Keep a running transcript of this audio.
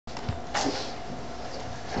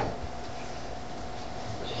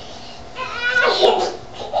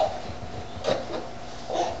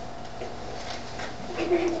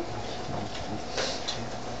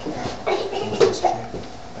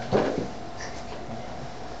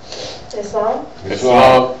Islam.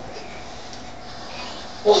 Islam.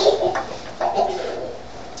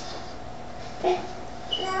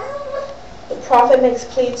 The Prophet makes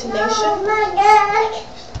plea to nation.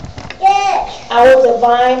 Our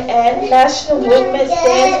divine and national movement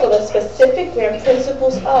stands for the specific grand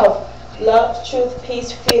principles of love, truth,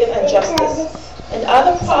 peace, freedom, and justice. And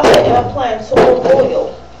I, the Prophet, am applying to all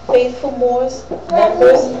loyal, faithful Moors,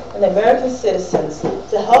 members, and American citizens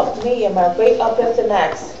to help me in my great uplifting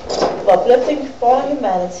acts of uplifting fallen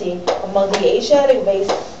humanity among the Asiatic race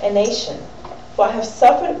and nation. For I have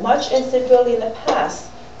suffered much instability in the past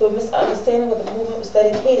through misunderstanding what the movement was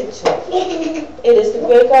dedicated to. It is the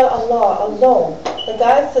great God Allah alone that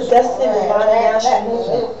guides the destiny of the divine national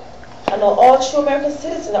movement. I know all true American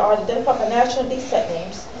citizens are identified by national descent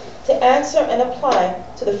names to answer and apply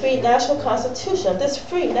to the free national constitution of this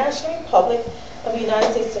free national republic of the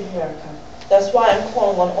United States of America. That's why I'm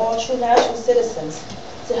calling on all true national citizens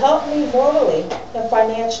to help me morally and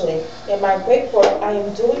financially in my great work I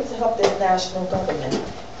am doing to help this national government.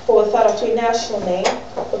 For without a free national name,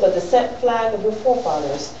 with a descent flag of your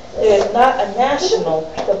forefathers, there is not a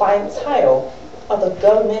national divine title of the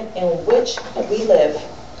government in which we live.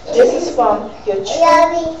 This is from your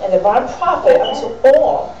true and divine prophet unto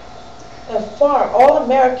all and all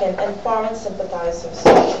American and foreign sympathizers.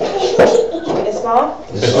 Islam?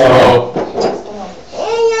 Islam.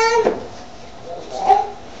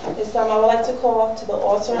 This time I would like to call to the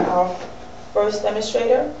altar our first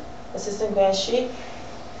demonstrator, Assistant Grand Sheikh.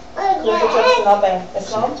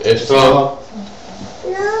 Islam? Islam.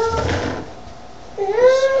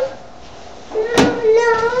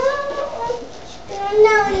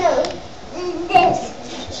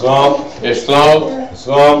 Islam. Islam.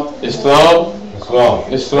 Islam. Islam.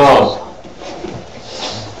 Islam. Islam.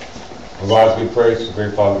 Rise be praised to the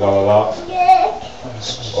great Father God Allah,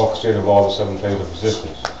 orchestrator of all the seven planes of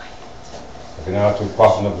existence. I can now to the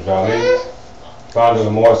Prophet of Jali, founder of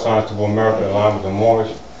the Moorish Science of America, aligned with the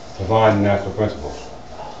Moorish divine and natural principles.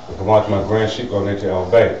 I give honor to my Grand Sheikh of Nature El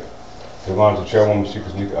Bay. I give honor to Chairwoman Sheikh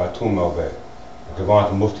Nika Atum El Bay. I give honor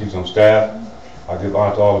to Muftis on staff. I give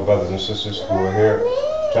honor to all the brothers and sisters who are here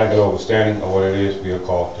trying to get understanding of what it is we are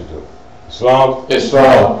called to do. Islam.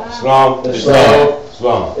 Islam. Islam. Islam.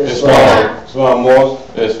 Islam. Islam. Islam Moors.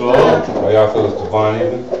 Islam. How y'all feel this divine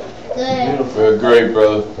evening? Beautiful. Very great,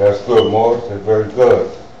 brother. That's good, Moors. That's very good.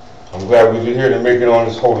 I'm glad we're here to make it on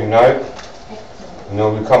this holy night. You know,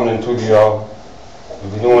 we're coming into the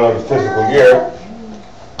renewing of the physical year,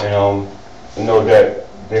 and you know that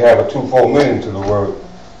they have a twofold meaning to the word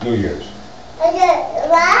New Year's.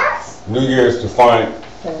 New Year's, defined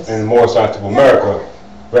in more science of America,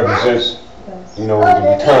 represents, you know, the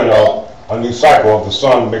return of a new cycle of the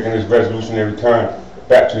sun making its resolutionary return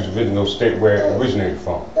back to its original state where it originated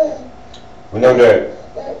from. We know that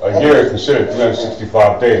a year is considered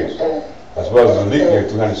 365 days, as well as a leap year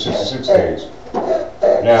 366 days.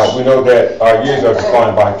 Now, we know that our years are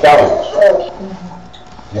defined by calendars.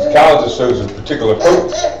 These calendars serve a particular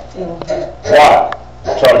purpose. Why?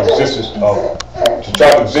 To chart the existence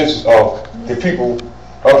of the people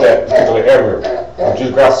of that particular area or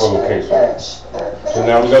geographical location. So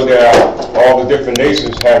now we know that all the different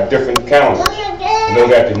nations have different calendars. We know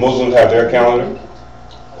that the Muslims have their calendar.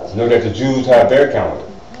 We know that the Jews have their calendar.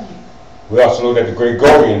 We also know that the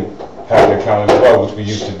Gregorian have their calendar as well, which we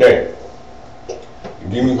use today.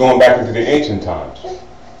 Even going back into the ancient times,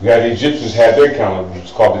 you had the Egyptians had their calendar, which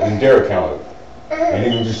is called the Indira calendar. And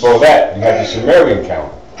even before that, you had the Sumerian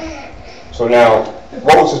calendar. So now,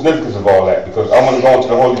 what was the significance of all that? Because I'm going to go into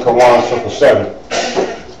the Holy Quran, Chapter 7,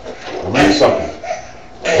 and read something.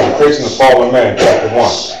 The creation of fallen man, Chapter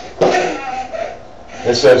 1.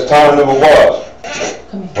 It says, time never was,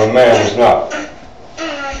 when man was not.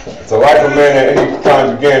 If the life of man at any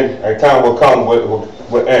time begin, a time will come will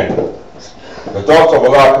end. The thoughts of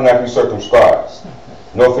Allah cannot be circumscribed.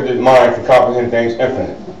 No fitted mind can comprehend things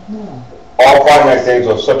infinite. All finite things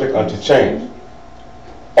are subject unto change.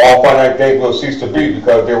 All finite things will cease to be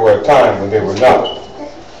because there were a time when they were not.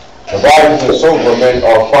 The bodies and souls of men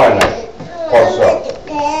are finite.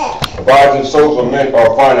 The bodies and souls of men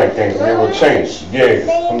are finite things, and they will change. Yea,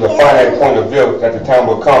 from the finite point of view that the time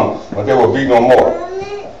will come when there will be no more.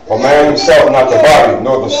 For man himself, not the body,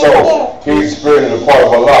 nor the soul. He is the spirit and the part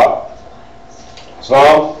of Allah.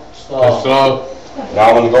 Islam? Islam. Now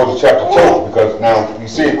I want to go to chapter 2, because now you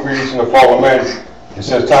see creation of fallen man. It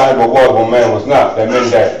says time never was when man was not. That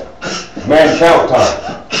means that man count time.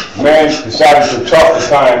 Man decided to chart the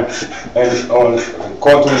time and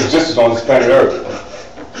according to his existence on this planet Earth.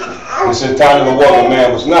 It says time never was when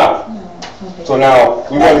man was not. So now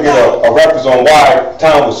we want to get a reference on why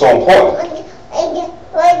time was so important.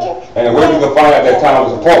 And the way we can find out that time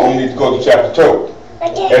was important, you need to go to chapter 2.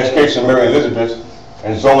 Education of Mary and Elizabeth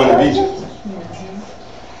and Zoe in Egypt.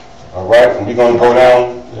 Alright, and we're going to go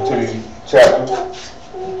down to the chapter.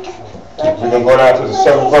 We're going to go down to the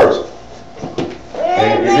 7th verse.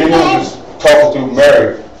 And Elizabeth is talking to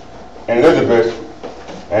Mary and Elizabeth,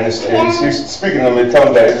 and he's speaking to them and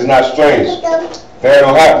telling them that it is not strange. There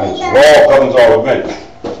are no happenings. Law governs all events.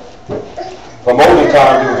 From olden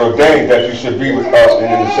times it was ordained that you should be with us and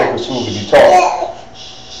in the sacred school to be taught.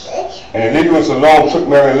 And Elizabeth alone took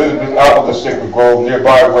Mary and Elizabeth out of the sacred grove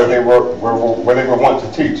nearby where they were wont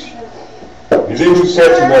to teach. Elizabeth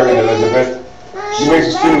said to Mary and Elizabeth, "You may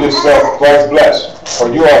esteem yourself Christ blessed,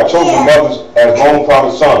 for you are chosen mothers as long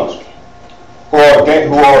promised sons, who are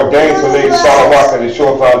ordained to lay the solid rock as a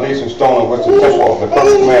sure foundation stone on which the temple of the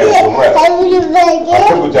perfect man will rest, a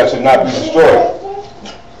temple that should not be destroyed."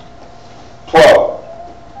 12.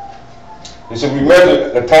 It should be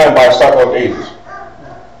measured the time by a cycle of ages.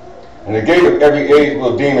 And the gate of every age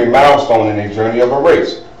will deem a milestone in a journey of a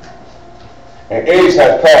race. An age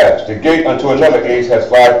has passed, the gate unto another age has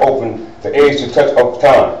wide open, the age to touch of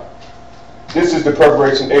time. This is the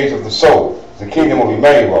preparation age of the soul, the kingdom of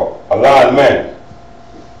Emmanuel, aligned men.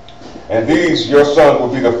 And these your sons will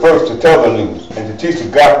be the first to tell the news and to teach the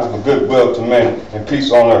gospel of goodwill to men and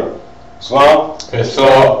peace on earth. Islam? Yes,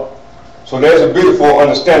 sir. So there's a beautiful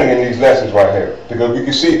understanding in these lessons right here, because we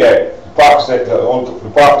can see that the prophet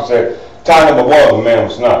said, time of the world a man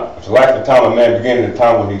was not. It's like the time of man beginning and the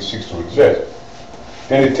time when he ceased to exist.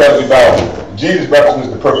 Then it tells you about Jesus represents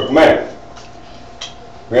the perfect man.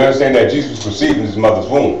 We understand that Jesus was conceived in his mother's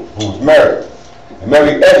womb, who was married. And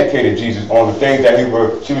Mary educated Jesus on the things that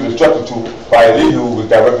she was instructed to by Elihu, who was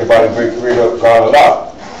directed by the great creator God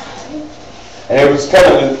Allah. And it was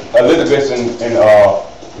telling Elizabeth and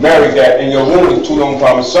Mary that in your womb is 2 long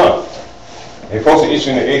promised sons. They're supposed to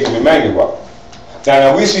issue in the age of Emmanuel.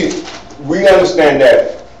 Now we understand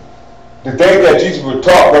that the things that Jesus was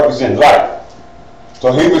taught represent life.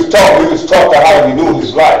 So he was taught to how he knew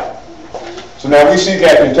his life. So now we see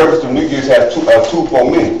that the interpretation of New Year's has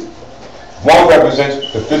twofold meanings. One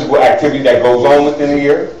represents the physical activity that goes on within the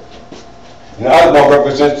year, and the other one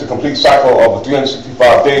represents the complete cycle of the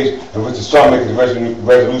 365 days in which the sun makes the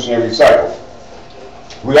resolutionary cycle.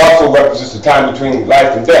 We also represent the time between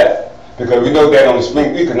life and death, because we know that on the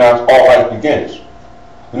spring equinox all life begins.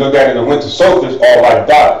 We know that in the winter solstice all life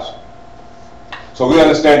dies. So we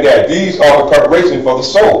understand that these are the preparation for the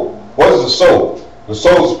soul. What is the soul? The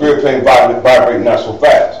soul is spirit plane vibrating not so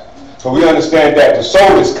fast. So we understand that the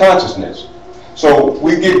soul is consciousness. So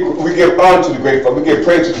we give honor to the great Father, we give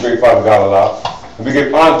praise to the great Father God Allah, and we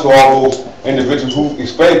give honor to all those individuals who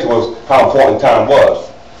explained to us how important time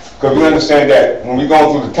was. Because we understand that when we're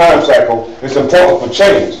going through the time cycle, it's important for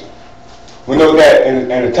change. We know that in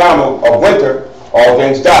the time of winter, all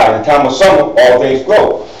things die. In the time of summer, all things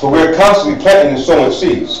grow. So we're constantly planting and sowing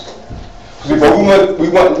seeds. See, but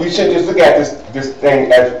we shouldn't just look at this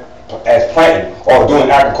thing as planting or doing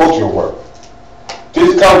agricultural work.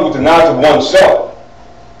 This comes with the knowledge of oneself.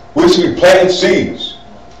 We should be planting seeds.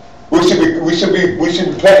 We should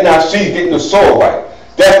be planting our seeds, getting the soil right.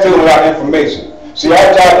 That's dealing with our information. See,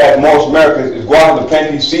 our job as Moorish Americans is go out and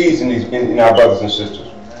plant these seeds in our brothers and sisters.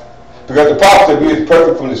 Because the prophet said we is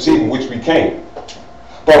perfect from the seed in which we came.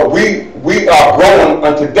 But we are growing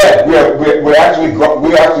unto death. We're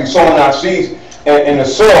actually sowing our seeds in the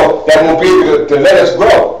soil that won't be able to let us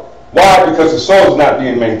grow. Why? Because the soil is not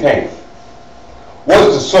being maintained. What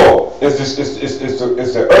is the soil? It's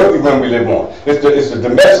the earthly realm we live on. It's the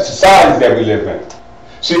domestic societies that we live in.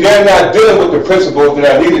 See, they're not dealing with the principles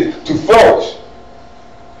that are needed to flourish.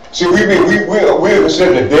 See, we're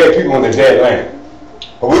considered the dead people in the dead land.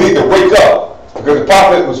 But we need to wake up. Because the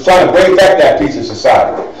prophet was trying to bring back that peace in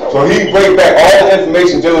society. So he bring back all the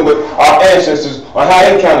information dealing with our ancestors on how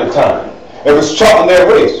they counted time. It was charting their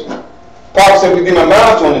race. The prophet said we did a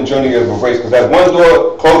milestone on the journey of a race, because that one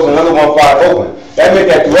door closed and another one fly open. That meant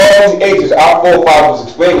that through all these ages, our forefathers was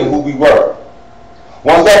explaining who we were.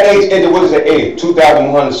 Once that age ended, what is that age?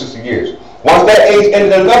 2,160 years. Once that age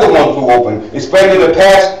ended, another one flew open, explaining the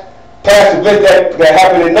past events that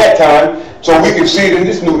happened in that time, so we can see it in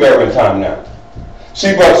this new era in time now.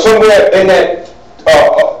 See, but somewhere in that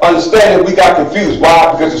understanding, we got confused.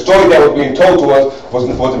 Why? Because the story that was being told to us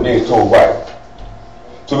wasn't being told right.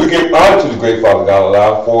 So we give honor to the great Father God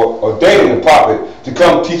Allah for ordaining the prophet to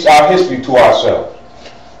come teach our history to ourselves.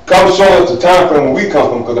 Come show us the time frame where we come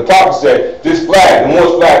from, because the prophet said this flag, the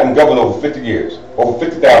Moorish flag, can govern over 50 years, over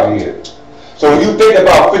 50,000 years. So when you think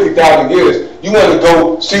about 50,000 years, you want to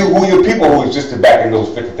go see who your people who existed back in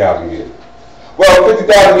those 50,000 years. Well,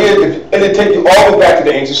 50,000 years, and it takes you all the way back to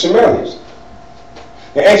the ancient Sumerians.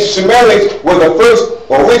 The ancient Sumerians were the first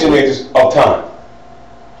originators of time.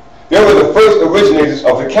 They were the first originators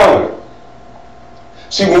of the calendar.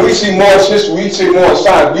 See, when we see Moorish history, we see Moorish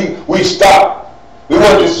science, we stop. We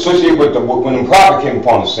want to disassociate with when the prophet came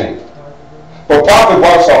upon the scene. But prophet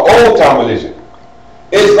brought us our old time religion,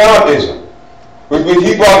 Islamism, which means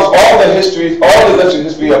he brought us all the histories, all the ancient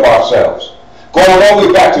history of ourselves, going all the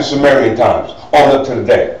way back to Sumerian times, on up to the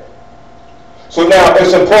day. So now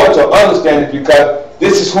it's important to understand it because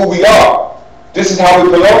this is who we are. This is how we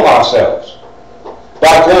belong ourselves.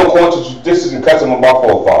 By going according to traditions and customs of our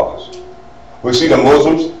forefathers. We see the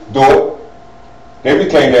Muslims do it. They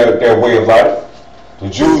reclaim their way of life. The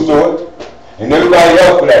Jews do it. And everybody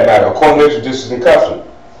else for that matter, according to their traditions and customs.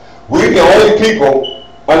 We're the only people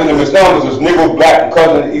under the Islamists, as Negro, Black, and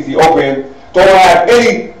Cousin, and Ethiopian, don't have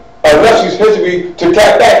any illustrious history to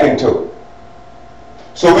tap back into.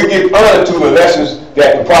 So we give honor to the lessons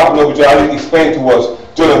that the Prophet Noble explained to us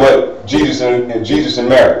dealing with Jesus and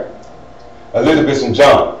Mary, Elizabeth and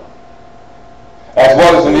John. As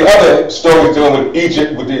well as in the other stories dealing with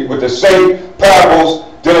Egypt, with the same parables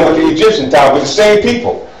dealing with the Egyptian time, with the same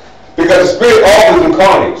people. Because the Spirit always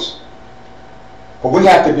incarnates. But we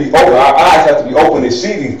have to be open, our eyes have to be open to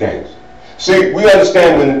see these things. See, we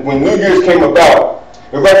understand when New Year's came about,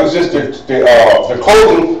 it represents the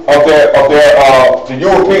closing of the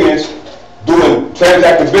Europeans doing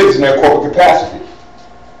transacting business in their corporate capacity.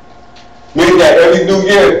 Meaning that every New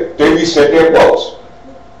Year, they reset their books.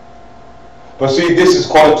 But see, this is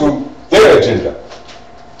according to their agenda.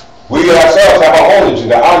 We ourselves have our own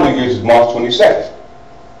agenda. Our New Year's is March 22nd.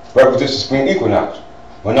 Represents the spring equinox,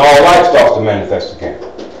 when all life starts to manifest again.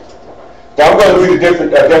 Now I'm going to read a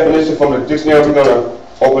definition from the dictionary. We're going to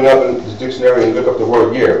open up the dictionary and look up the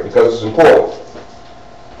word year, because it's important.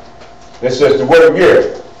 It says the word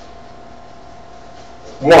year.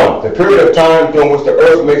 1. The period of time during which the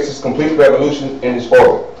earth makes its complete revolution in its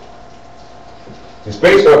orbit. The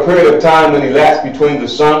space or period of time when it lasts between the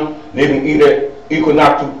sun leaving either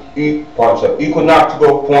equinoctial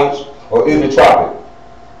points or either tropic.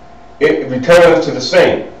 It returns to the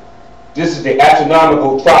same. This is the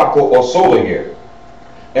astronomical, tropical, or solar year.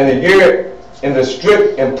 And the year in the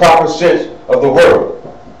strict and proper sense of the word.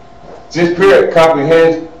 This period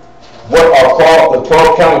comprehends what are called the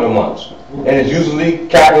 12 calendar months, and is usually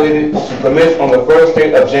calculated to commence on the first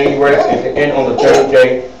day of January and to end on the third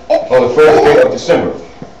day, on the first day of December.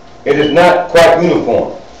 It is not quite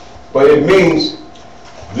uniform, but it means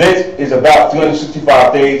length is about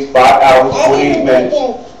 365 days, 5 hours, 48 minutes,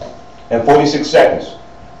 and 46 seconds.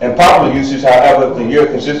 In popular usage, however, the year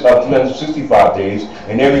consists of 365 days,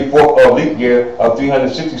 and every fourth or leap year of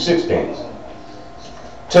 366 days.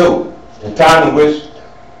 2. The time in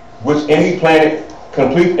which any planet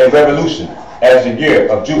completes a revolution, as the year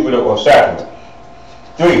of Jupiter or Saturn.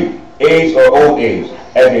 3. Age or old age,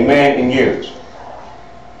 as a man in years.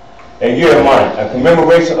 A year of mine, a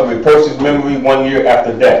commemoration of a person's memory 1 year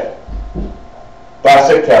after death.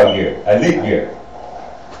 Bisectile year, a leap year.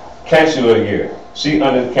 Canceller year, see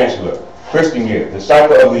under the canceller. Christian year, the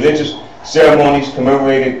cycle of religious ceremonies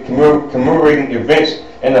commemorating events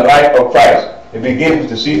in the life of Christ. It begins with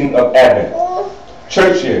the season of Advent.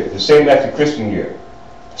 Church year, the same as the Christian year.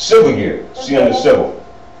 Civil year, see under civil.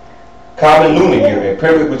 Common lunar year, a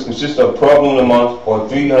period which consists of 12 lunar months or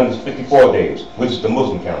 354 days, which is the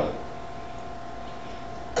Muslim calendar.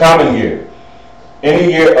 Common year,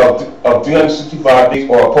 any year of 365 days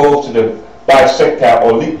or opposed to the bisectile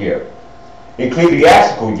or leap year.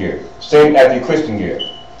 Ecclesiastical year, same as the Christian year.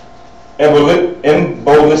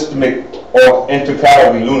 Embolismic or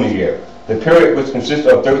intercalary lunar year, the period which consists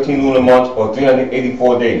of 13 lunar months or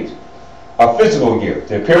 384 days. A physical year,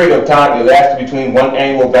 the period of time elapsed between one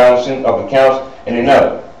annual balancing of accounts and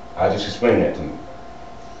another. I'll just explain that to you.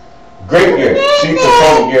 Great year, see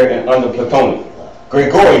Platonic year and under Platonic.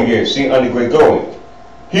 Gregorian year, see under Gregorian.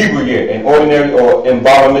 Hebrew year, an ordinary or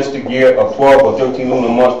embalmistic year of 12 or 13 lunar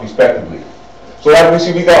months respectively. So as we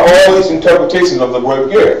see, we got all these interpretations of the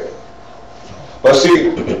word year. But see,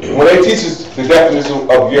 when they teach us the definition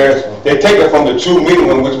of years, they take it from the true meaning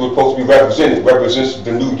in which we're supposed to be represented. It represents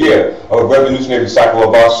the new year of a revolutionary cycle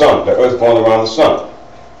of our sun, the earth going around the sun.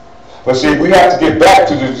 But see, we have to get back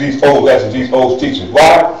to these old lessons, these old teachings.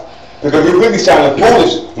 Why? Because we're really sounding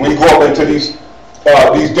foolish when we go up into these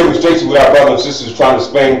demonstrations with our brothers and sisters trying to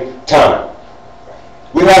explain time.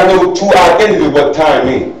 We have no true identity of what time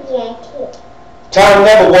means. Time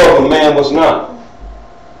never was when man was not.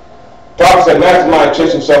 Prophet said, mastermind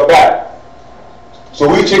chased himself back. So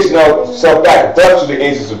we chasing ourselves back thus to the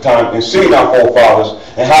ages of time and seeing our forefathers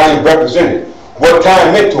and how they represented. what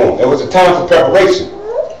time meant to them. It was a time for preparation.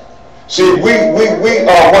 See, we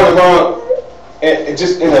run around and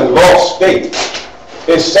just in a lost state.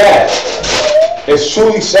 It's sad. It's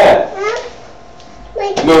truly sad.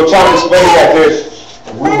 You know, trying to explain that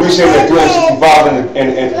we say that 365 in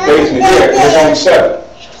days in the year, and there's only 7.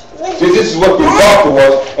 See, this is what's been taught to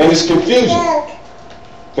us, and it's confusing.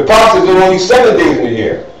 The Bible says there's only 7 days in the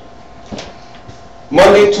year.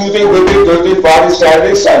 Monday, Tuesday, Wednesday, Thursday, Friday,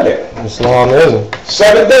 Saturday, Sunday. Islam isn't.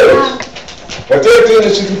 7 days. If there's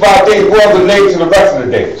 365 days, what are the names of the rest of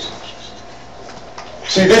the days?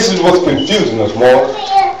 See, this is what's confusing us more.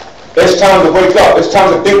 It's time to wake up. It's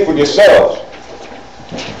time to think for yourselves.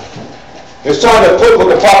 It's time to put what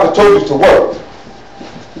the prophet told you to work.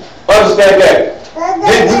 Understand that.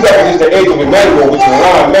 We represent the age of Emmanuel, which is a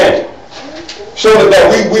lion man. Show that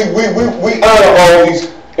we honor all these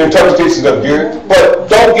interpretations of year, but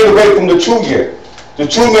don't get away from the true year. The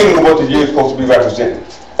true meaning of what the year is supposed to be representing.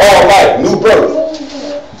 All life, new birth.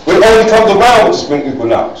 It only comes around with the spring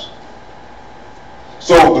equinox.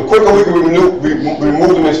 So the quicker we can remove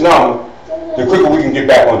the misnomer, the quicker we can get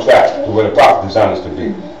back on track to where the prophet designed us to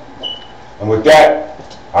be. And with that,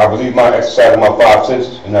 I relieve my exercise of my 5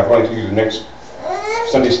 senses, and I bring to you the next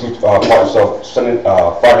Sunday school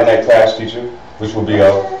Friday night class teacher, which will be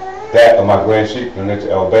that of my grand sheik, the next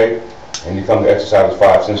El Bay, and you come to exercise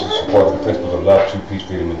 5 senses, supporting the principles of love, truth, peace,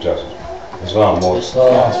 freedom, and justice. Islam, Moorish.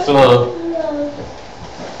 Islam.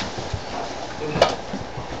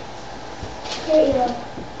 Here you go.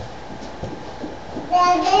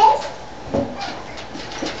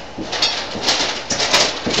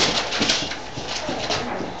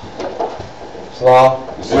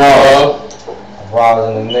 Islam. Islam. I rise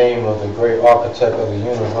in the name of the great architect of the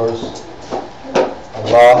universe,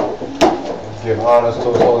 Allah. Give honors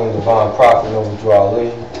to His holy and divine prophet, Noble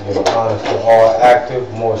Ali. Give honors to all active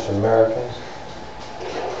Moorish Americans.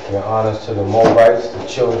 Give honors to the Moabites, the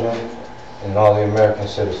children, and all the American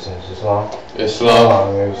citizens. Islam.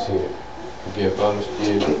 Islam. Let me see it. Give honors to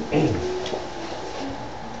you.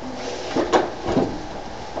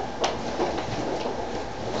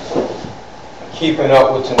 Keeping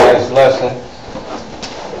up with tonight's lesson,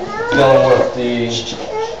 dealing with the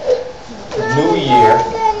new year,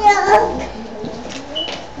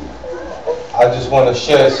 I just want to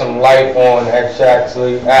shed some light on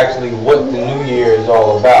actually what the new year is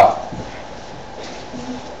all about.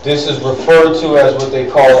 This is referred to as what they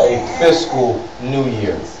call a fiscal new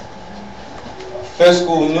year.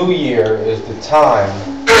 Fiscal new year is the time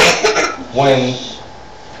when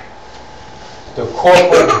the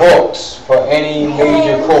corporate books for any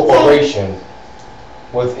major corporation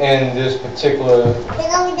within this particular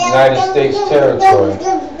United States territory,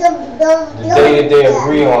 the day that they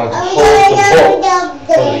agree on to close the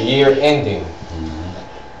books for the year ending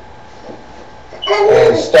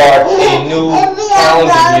and start a new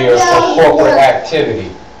calendar year for corporate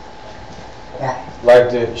activity. Like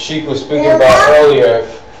the Sheikh was speaking about earlier,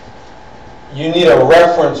 you need a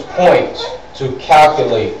reference point to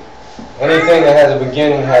calculate. Anything that has a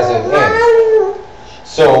beginning has an end.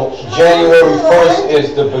 So January 1st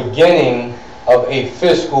is the beginning of a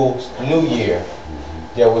fiscal new year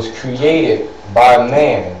that was created by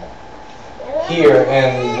man here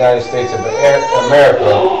in the United States of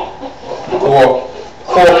America for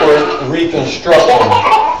corporate reconstruction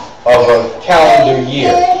of a calendar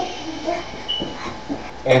year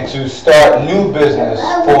and to start new business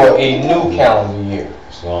for a new calendar year.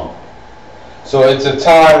 So it's a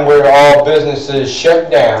time where all businesses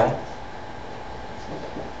shut down.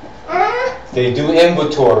 They do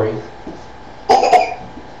inventory.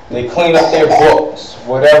 They clean up their books.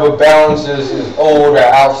 Whatever balances is owed or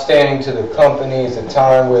outstanding to the company is a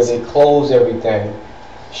time where they close everything,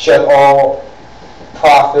 shut all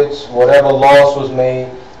profits, whatever loss was made,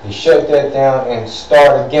 they shut that down and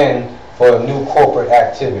start again for a new corporate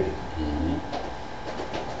activity.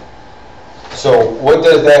 So what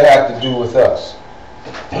does that have to do with us?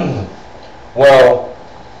 Well,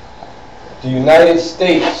 the United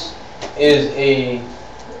States is a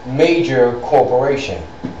major corporation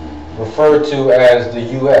referred to as the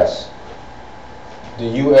U.S., the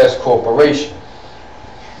U.S. corporation.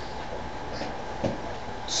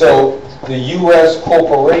 So the U.S.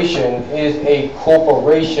 corporation is a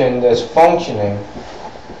corporation that's functioning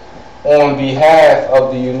on behalf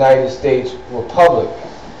of the United States Republic.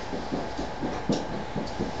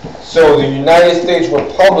 So the United States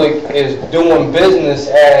Republic is doing business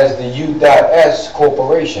as the U.S.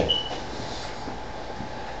 Corporation.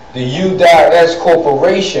 The U.S.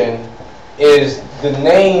 Corporation is the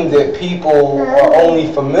name that people are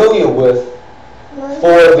only familiar with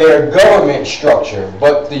for their government structure,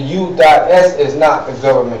 but the U.S is not the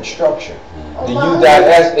government structure. The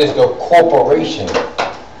U.S is the corporation.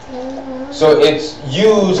 So it's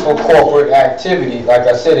used for corporate activity. Like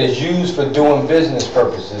I said, it's used for doing business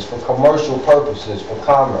purposes, for commercial purposes, for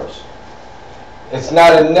commerce. It's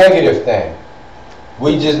not a negative thing.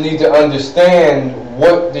 We just need to understand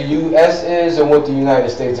what the U.S. is and what the United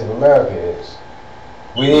States of America is.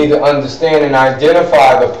 We need to understand and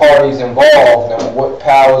identify the parties involved and what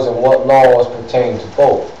powers and what laws pertain to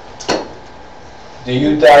both. The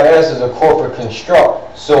U.S. is a corporate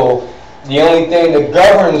construct, so the only thing that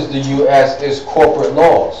governs the U.S. is corporate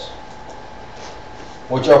laws,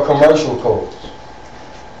 which are commercial codes.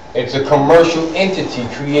 It's a commercial entity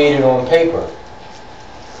created on paper.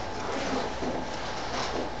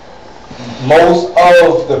 Most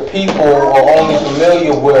of the people are only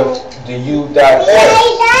familiar with the U.S.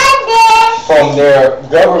 from their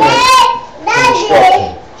government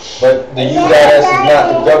construction, but the U.S. is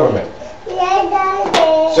not the government.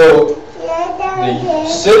 So the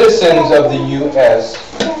citizens of the U.S.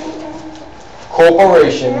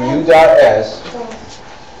 corporation, U.S.,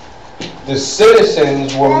 the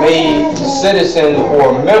citizens were made citizens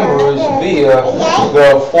or members via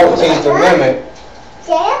the 14th Amendment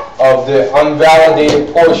of the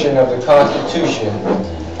unvalidated portion of the Constitution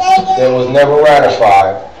that was never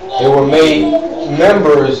ratified. They were made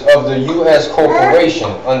members of the U.S. corporation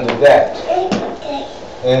under that,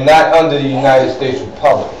 and not under the United States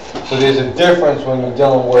Republic. So there's a difference when you're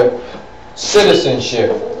dealing with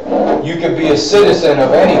citizenship. You could be a citizen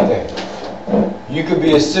of anything. You could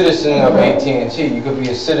be a citizen of AT&T. You could be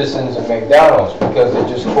a citizen of McDonald's because they're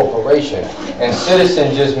just corporation. And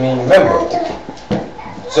citizen just means member.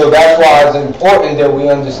 So that's why it's important that we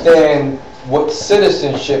understand what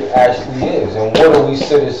citizenship actually is and what are we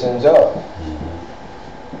citizens of.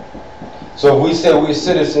 So if we say we're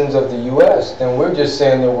citizens of the U.S., then we're just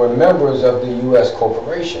saying that we're members of the U.S.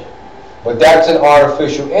 corporation. But that's an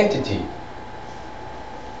artificial entity.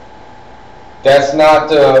 That's not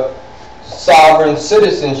the sovereign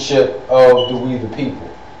citizenship of the we the people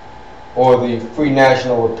or the Free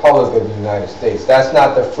National Republic of the United States. That's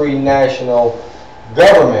not the free national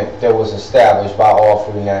government that was established by all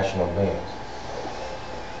free national beings.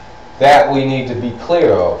 That we need to be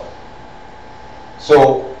clear of.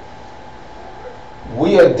 So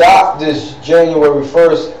we adopt this January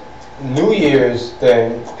 1st New Year's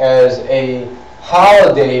thing as a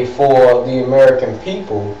holiday for the American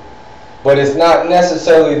people, but it's not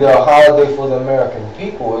necessarily the holiday for the American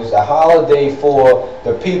people. It's a holiday for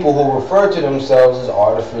the people who refer to themselves as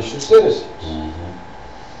artificial citizens.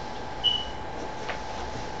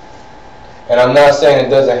 And I'm not saying it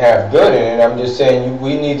doesn't have good in it. I'm just saying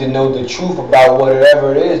we need to know the truth about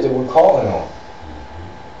whatever it is that we're calling on.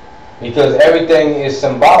 Because everything is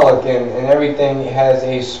symbolic and everything has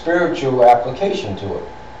a spiritual application to it.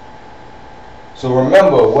 So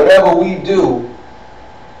remember, whatever we do,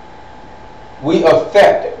 we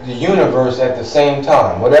affect the universe at the same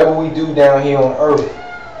time. Whatever we do down here on earth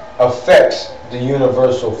affects the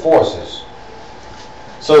universal forces.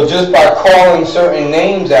 So just by calling certain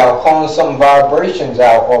names out, calling some vibrations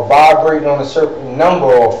out, or vibrating on a certain number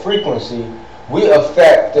or frequency, we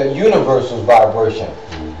affect the universal's vibration.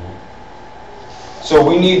 So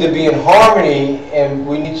we need to be in harmony, and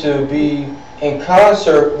we need to be in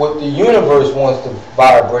concert with the universe wants to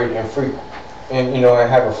vibrate and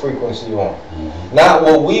have a frequency on, not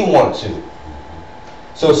what we want to.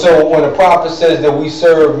 So when the prophet says that we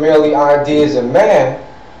serve merely ideas of man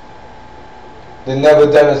that never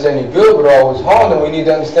done us any good but always harm, then we need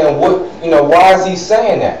to understand why is he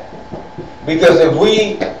saying that? Because if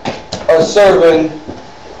we are serving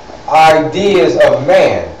ideas of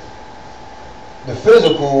man, the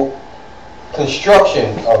physical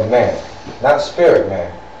construction of man, not spirit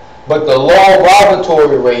man, but the low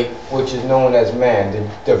vibratory rate, which is known as man,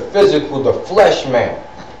 the physical, the flesh man.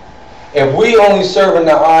 If we only serving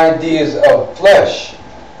the ideas of flesh,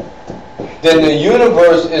 then the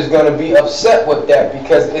universe is going to be upset with that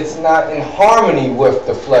because it's not in harmony with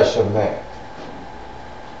the flesh of man.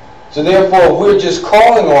 So therefore, if we're just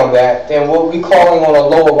calling on that, then what we're calling on a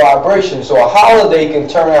lower vibration. So a holiday can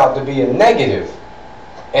turn out to be a negative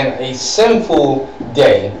and a sinful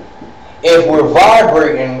day if we're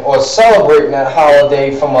vibrating or celebrating that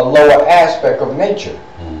holiday from a lower aspect of nature.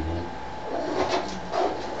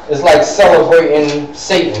 It's like celebrating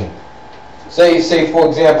Satan. Say for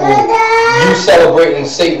example, you celebrating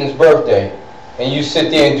Satan's birthday, and you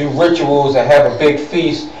sit there and do rituals and have a big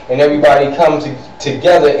feast, and everybody comes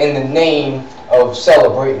together in the name of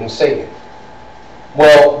celebrating Satan.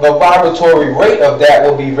 well, the vibratory rate of that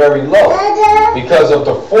will be very low because of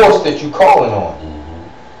the force that you're calling on.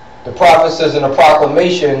 The prophet says in a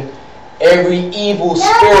proclamation, every evil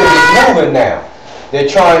spirit is moving now. They're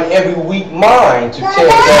trying every weak mind to tear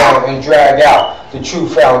down and drag out the true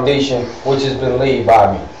foundation which has been laid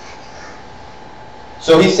by me.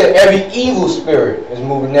 So he said every evil spirit is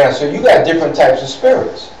moving now. So you got different types of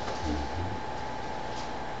spirits.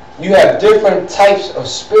 You have different types of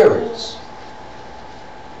spirits.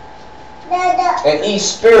 And each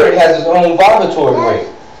spirit has its own vibratory rate.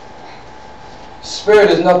 Spirit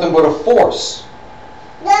is nothing but a force.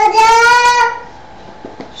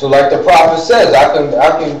 So like the prophet says, I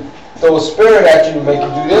can throw a spirit at you to make you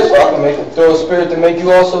do this, or I can throw a spirit to make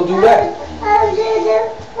you also do that.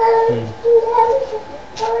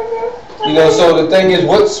 You know, so the thing is,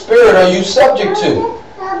 what spirit are you subject to?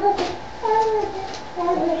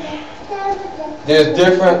 There's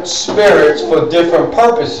different spirits for different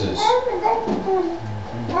purposes.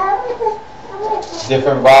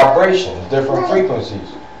 Different vibrations, different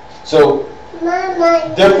frequencies. So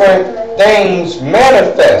different things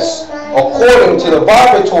manifest according to the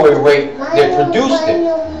vibratory rate that produced it.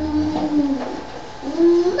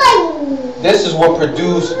 This is what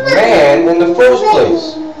produced man in the first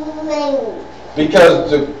place. Because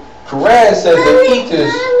the Quran says the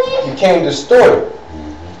ethers became distorted.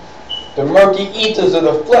 The murky ethers of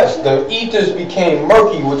the flesh. The ethers became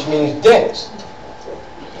murky, which means dense.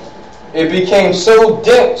 It became so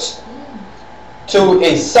dense to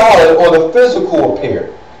a solid or the physical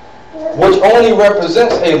appeared, which only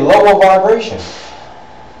represents a lower vibration.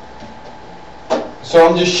 So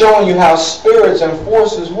I'm just showing you how spirits and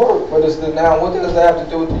forces work. But now, what does that have to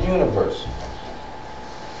do with the universe?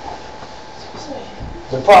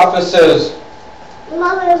 The prophet says,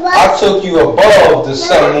 I took you above the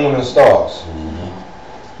sun, moon, and stars.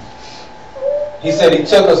 He said he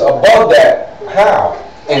took us above that. How?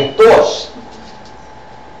 In thoughts.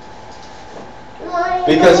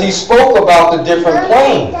 Because he spoke about the different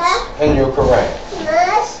planes in your Quran.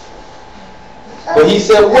 But he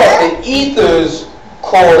said what? The ethers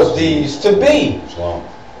caused these to be.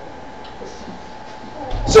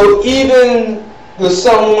 So even the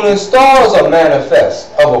sun, moon, and stars are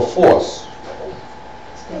manifest of a force.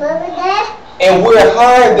 And we're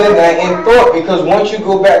higher than that in thought, because once you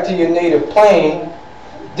go back to your native plane,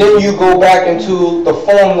 then you go back into the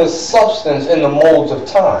formless substance in the molds of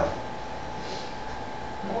time,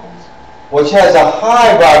 which has a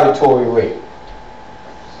high vibratory rate.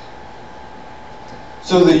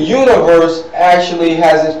 So the universe actually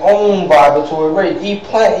has its own vibratory rate. Each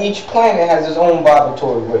planet has its own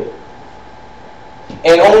vibratory rate.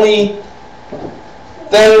 And only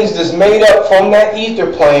things that's made up from that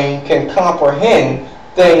ether plane can comprehend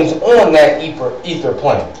things on that ether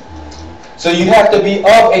plane. So you have to be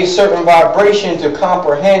of a certain vibration to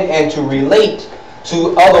comprehend and to relate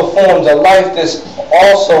to other forms of life that's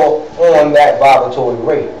also on that vibratory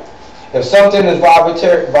rate. If something is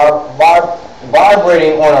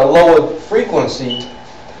vibrating on a lower frequency,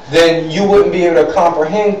 then you wouldn't be able to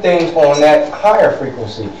comprehend things on that higher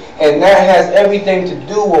frequency. And that has everything to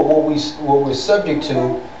do with what we're subject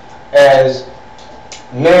to as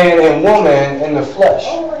man and woman in the flesh.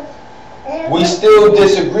 We still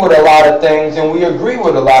disagree with a lot of things, and we agree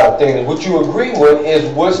with a lot of things. What you agree with is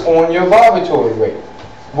what's on your vibratory rate.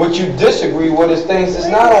 What you disagree with is things that's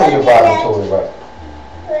not on your vibratory rate.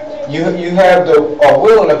 You have the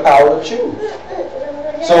will and the power to choose.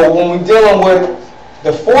 So when we're dealing with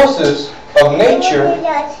the forces of nature,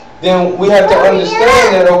 then we have to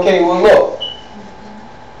understand that, okay, well look,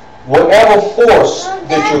 whatever force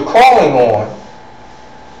that you're calling on,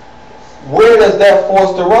 where does that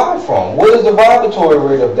force derive from? What is the vibratory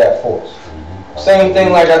rate of that force? Same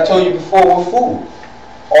thing like I told you before with food.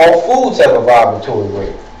 All foods have a vibratory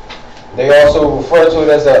rate. They also refer to it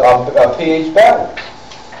as a pH balance.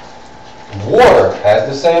 Water has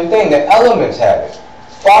the same thing. The elements have it.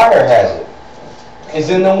 Fire has it. It's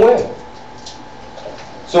in the wind.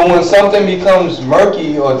 So when something becomes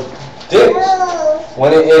murky or dense,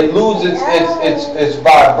 when it loses its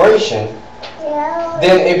vibration,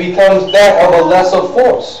 then it becomes that of a lesser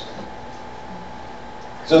force.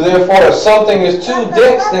 So therefore, if something is too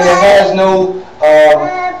dense, then it has no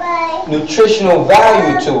nutritional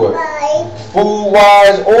value to it,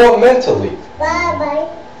 food-wise or mentally.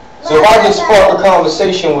 So if I just spark a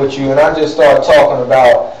conversation with you and I just start talking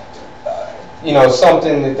about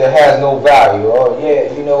something that has no value. Oh yeah,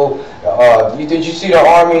 did you see the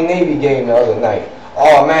Army and Navy game the other night?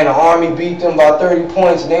 Oh man, the Army beat them by 30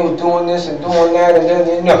 points and they were doing this and doing that, and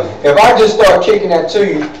then if I just start kicking that to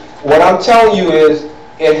you, what I'm telling you is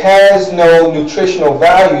it has no nutritional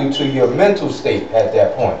value to your mental state at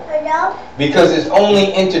that point. Because it's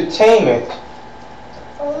only entertainment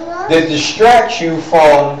that distracts you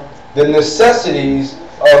from the necessities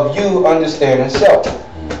of you understanding self.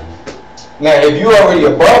 Now, if you're already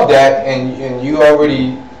above that and you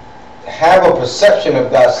already have a perception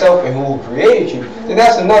of thyself and who created you, then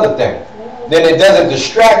that's another thing. Then it doesn't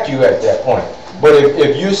distract you at that point. But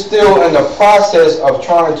if you're still in the process of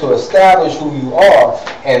trying to establish who you are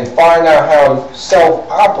and find out how self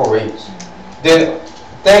operates, then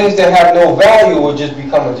things that have no value will just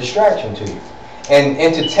become a distraction to you. And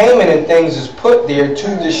entertainment and things is put there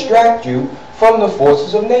to distract you from the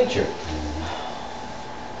forces of nature.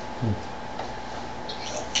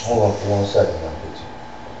 Hold on for 1 second. I'll get you.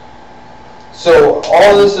 So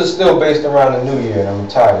all this is still based around the new year, and I'm going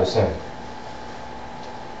to tie this in.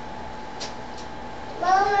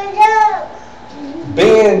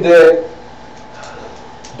 Being that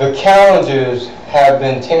the calendars have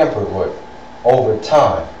been tampered with over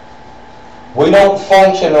time, we don't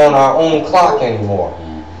function on our own clock anymore.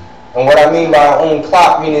 And what I mean by our own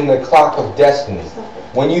clock, meaning the clock of destiny.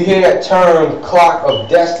 When you hear that term, clock of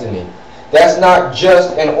destiny, that's not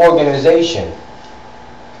just an organization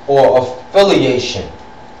or affiliation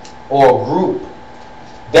or a group.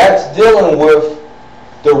 That's dealing with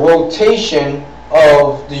the rotation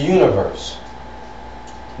of the universe,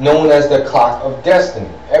 known as the clock of destiny.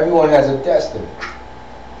 Everyone has a destiny.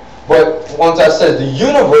 But once I said the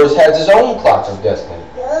universe has its own clock of destiny.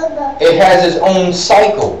 It has its own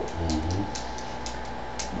cycle.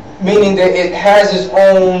 Meaning that it has its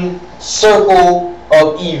own circle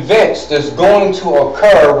of events that's going to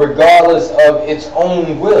occur regardless of its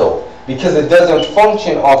own will. Because it doesn't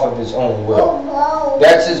function off of its own will.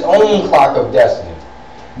 That's its own clock of destiny.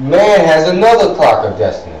 Man has another clock of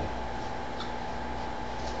destiny.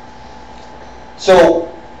 So,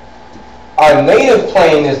 our native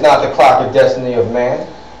plane is not the clock of destiny of man,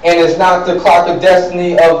 and it's not the clock of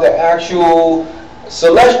destiny of the actual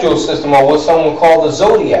celestial system, or what someone called the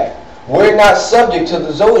zodiac. We're not subject to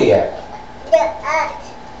the zodiac.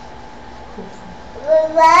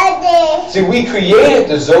 See, we created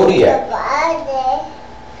the zodiac,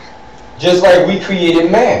 just like we created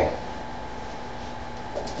man.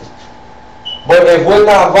 But if we're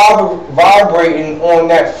not vibrating on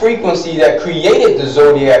that frequency that created the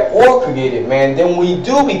zodiac or created man, then we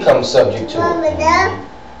do become subject to it.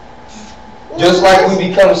 Just like we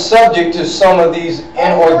become subject to some of these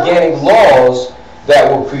inorganic laws that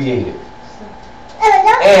were created.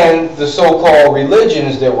 And the so-called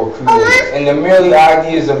religions that were created. And the merely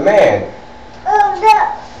ideas of man.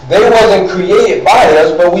 They wasn't created by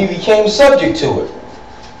us, but we became subject to it.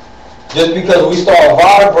 Just because we start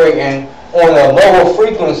vibrating on a lower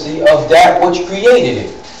frequency of that which created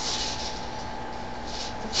it.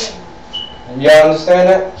 Y'all understand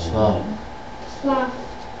that? No.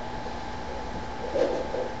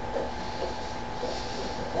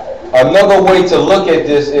 Another way to look at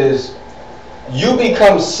this is you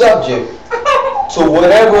become subject to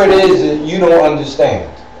whatever it is that you don't understand.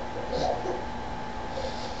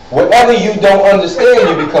 Whatever you don't understand,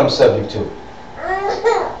 you become subject to it.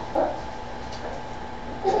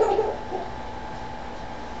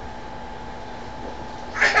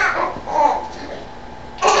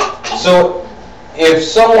 So, if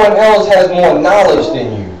someone else has more knowledge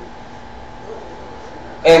than you,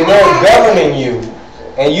 and they're governing you,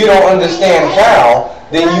 and you don't understand how,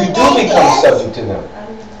 then you do become subject to them.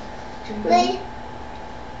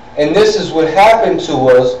 And this is what happened to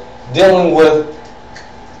us dealing with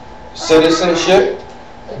citizenship,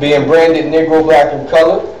 being branded Negro, Black, and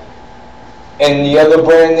Colored, and the other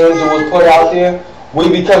brand names that was put out there. We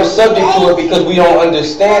become subject to it because we don't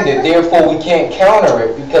understand it. Therefore, we can't counter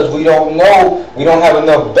it because we don't know, we don't have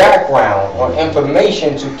enough background or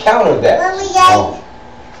information to counter that.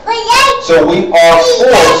 So we are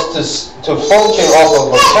forced to function off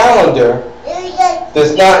of a calendar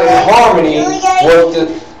that's not in harmony with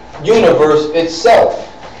the universe itself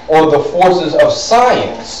or the forces of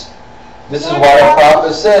science. This is why the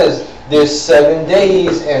prophet says there's 7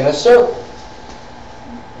 days in a circle.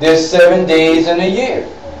 There's 7 days in a year.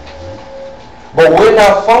 But we're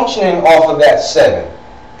not functioning off of that 7,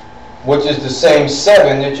 which is the same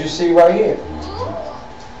 7 that you see right here.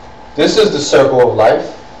 This is the circle of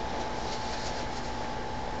life.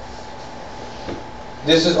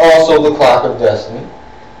 This is also the clock of destiny.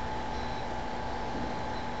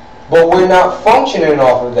 But we're not functioning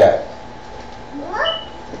off of that.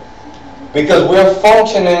 Because we're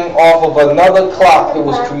functioning off of another clock that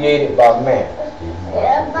was created by man.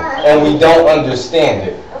 And we don't understand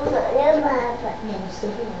it.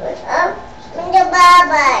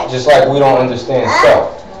 Just like we don't understand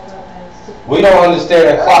self. We don't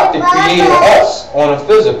understand the clock that created us on a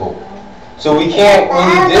physical. So we can't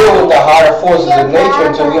really deal with the higher forces of nature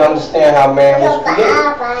until we understand how man was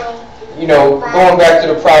created. You know, going back to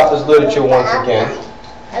the prophet's literature once again,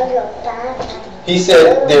 he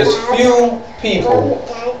said there's few people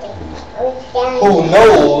who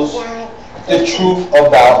knows the truth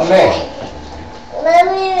about man.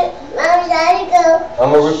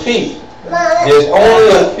 I'm going to repeat. There's only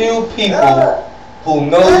a few people who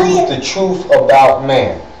knows the truth about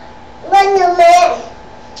man.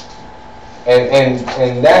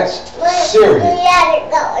 And that's serious.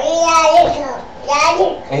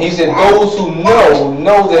 And he said those who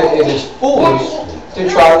know that it is foolish to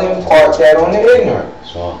try to impart that on the ignorant.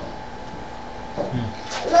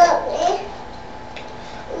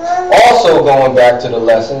 Also going back to the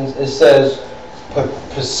lessons, it says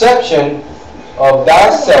perception of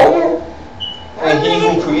thyself and he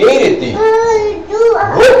who created thee.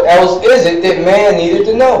 What else is it that man needed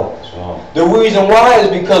to know? The reason why is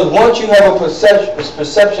because once you have a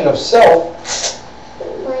perception of self,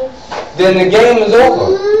 then the game is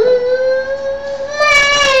over.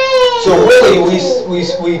 So really,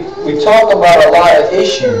 we talk about a lot of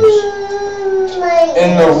issues,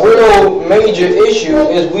 and the real major issue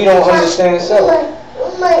is we don't understand self.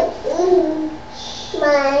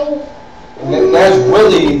 And that's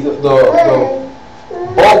really the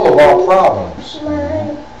bulk of our problems.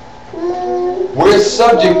 We're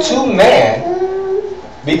subject to man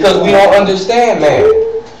because we don't understand man.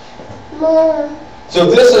 So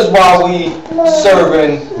this is why we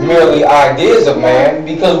serving merely ideas of man,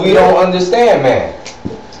 because we don't understand man.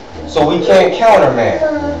 So we can't counter man.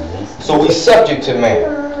 So we subject to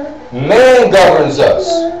man. Man governs us.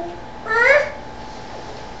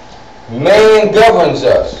 Man governs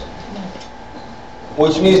us.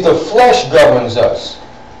 Which means the flesh governs us.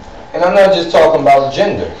 And I'm not just talking about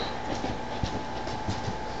gender.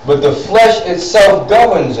 But the flesh itself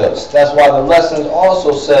governs us. That's why the lessons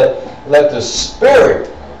also said, let the spirit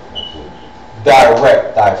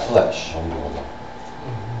direct thy flesh.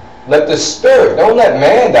 Let the spirit, don't let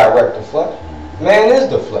man direct the flesh. Man is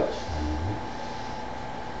the flesh.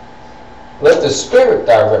 Let the spirit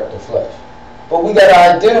direct the flesh. But we got to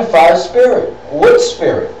identify spirit. What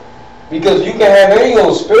spirit? Because you can have any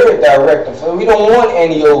old spirit direct the flesh. We don't want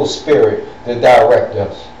any old spirit to direct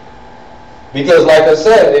us. Because like I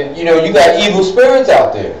said, you know, you got evil spirits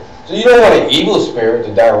out there. So you don't want an evil spirit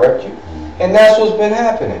to direct you. And that's what's been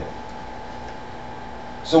happening.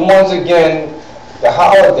 So once again, the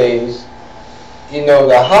holidays, you know,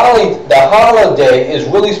 the holiday is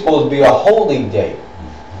really supposed to be a holy day.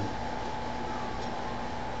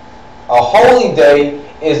 A holy day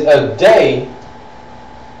is a day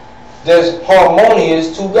that's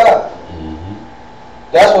harmonious to God.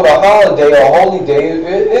 That's what a holiday or holy day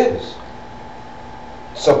is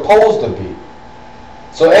supposed to be.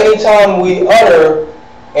 So anytime we utter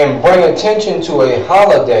and bring attention to a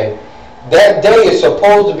holiday, that day is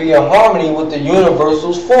supposed to be in harmony with the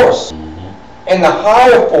universal's force and the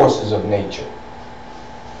higher forces of nature.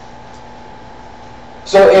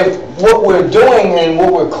 So if what we're doing and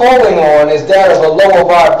what we're calling on is that of a lower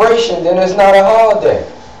vibration, then it's not a holiday.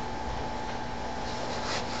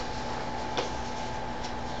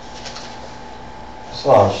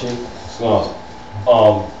 Islam, Sheikh. Islam.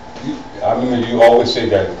 I remember you always say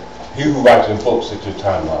that he who writes in books sets your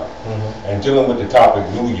timeline. And dealing with the topic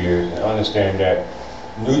New Year, and understand that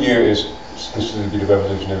New Year is considered to be the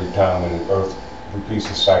revolutionary time when the earth repeats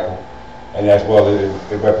its cycle, and as well it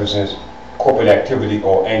represents corporate activity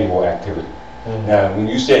or annual activity. Now, when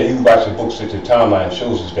you say he who writes the books sets your timeline,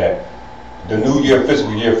 shows us that the new year,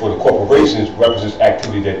 fiscal year for the corporations represents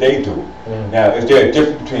activity that they do. Now, is there a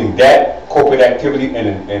difference between that corporate activity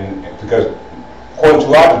and because according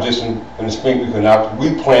to our tradition, in the spring equinox,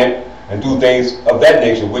 we plant and do things of that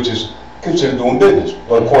nature, which is considered doing business,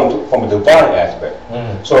 but according to, from a divine aspect.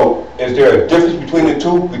 So, is there a difference between the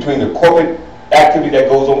two, between the corporate activity that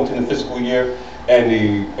goes on within the fiscal year and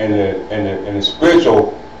the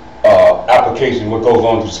spiritual application, what goes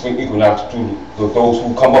on to the spring equinox, to those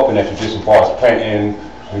who come up in that tradition, as far as planting,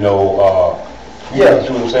 you know, yeah, you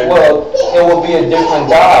know what I'm saying? Well, it will be a different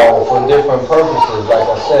dial for different purposes, like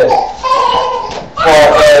I said.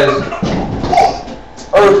 As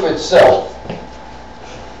Earth itself,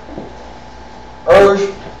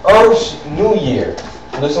 Earth's New Year.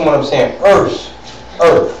 Listen what I'm saying. Earth,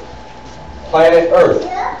 planet Earth,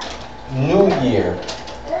 New Year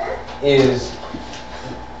is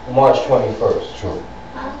March 21st. Sure.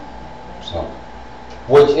 So,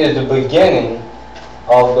 which is the beginning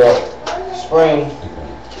of the spring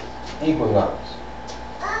equinox.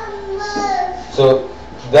 So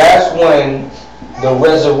that's when the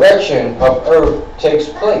resurrection of earth takes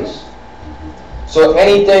place. So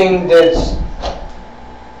anything that's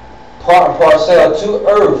part and parcel to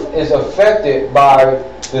earth is affected by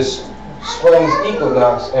the spring's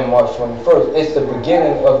equinox in March 21st. It's the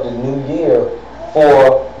beginning of the new year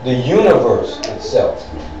for the universe itself.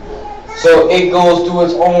 So it goes through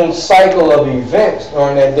its own cycle of events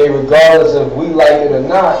during that day, regardless if we like it or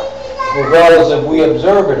not, regardless if we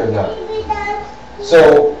observe it or not.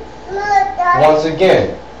 So, once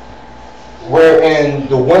again, we're in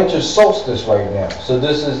the winter solstice right now. So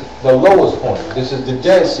this is the lowest point. This is the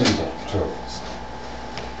dead season. True.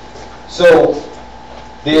 So,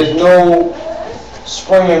 there's no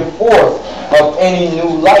springing forth of any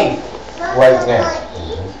new life right now.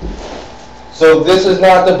 So this is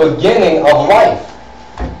not the beginning of life,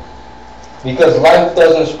 because life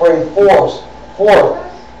doesn't spring forth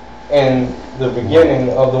in the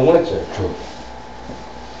beginning of the winter. True.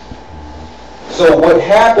 So what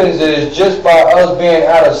happens is, just by us being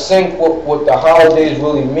out of sync with what the holidays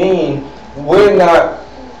really mean, we're not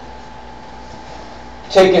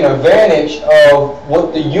taking advantage of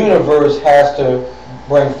what the universe has to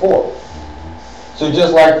bring forth. So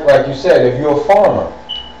just like you said, if you're a farmer,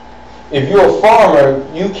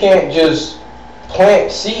 you can't just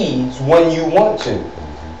plant seeds when you want to.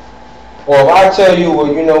 Or if I tell you, well,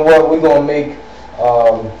 you know what, we're going to make,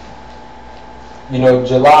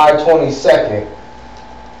 July 22nd,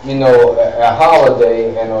 a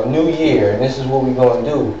holiday and a new year, and this is what we're going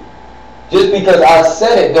to do. Just because I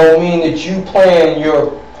said it don't mean that you plan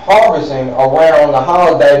your harvesting around the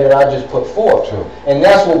holiday that I just put forth. Sure. And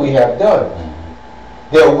that's what we have done.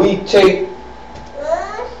 That we take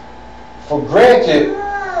for granted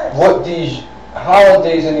what these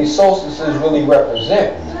holidays and these solstices really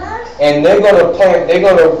represent. And they're going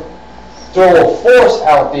to throw a force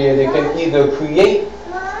out there that can either create,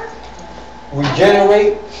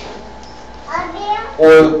 regenerate,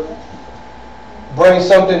 or bring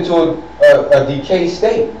something to a decay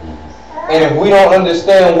state. And if we don't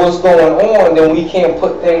understand what's going on, then we can't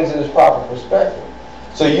put things in its proper perspective.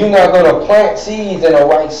 So you're not going to plant seeds in the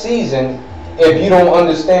right season if you don't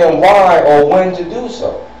understand why or when to do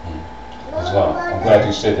so. Islam. I'm glad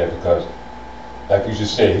you said that, because, like you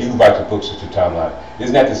just said, he who writes the books is the timeline.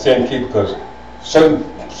 Isn't that the same case? Because certain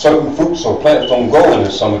fruits or plants don't grow in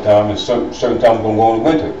the summertime, and certain times don't grow in the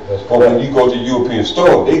winter. But when you go to the European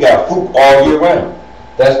store, they got fruit all year round.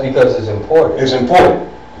 That's because it's important. It's important.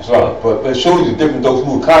 Islam. But it shows you the difference. Those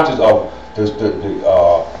who are conscious of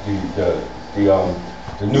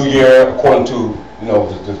the new year according to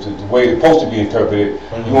the way it's supposed to be interpreted,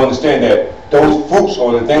 you understand that those fruits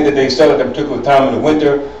or the things that they sell at that particular time in the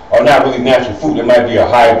winter are not really natural fruit. It might be a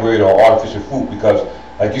hybrid or artificial fruit, because,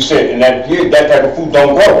 like you said, in that year, that type of fruit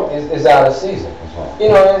don't grow. It's out of season.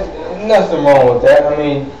 And nothing wrong with that. I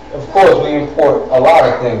mean, of course, we import a lot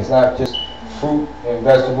of things, not just fruit and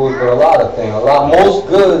vegetables, but a lot of things. Most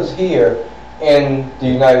goods here in the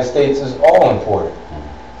United States is all imported.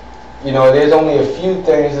 There's only a few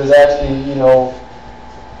things that's actually,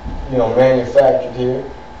 manufactured here.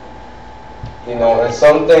 And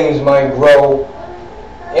some things might grow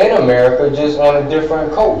in America, just on a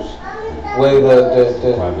different coast, where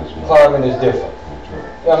the climate is different.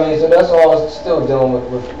 So that's all still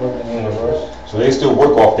dealing with the universe. So they still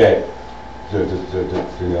work off that,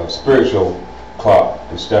 the spiritual clock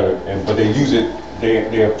instead of, but they use it,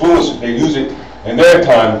 they influence it, they use it in their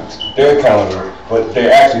time, their calendar, but they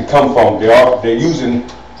actually come from, they're using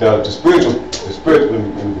the spiritual, let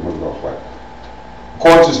me get my off right.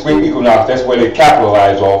 According to spring equinox, that's where they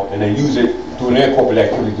capitalize off, and they use it through their corporate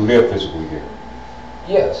activity, through their physical year.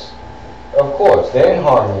 Yes, of course, they're in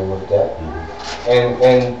harmony with that.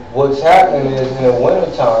 And what's happening is, in the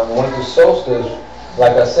wintertime, winter solstice,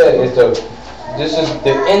 like I said, this is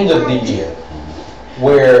the end of the year,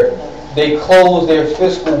 where they close their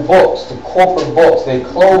fiscal books, the corporate books, they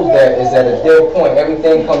close that, is at a dead point.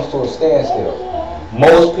 Everything comes to a standstill.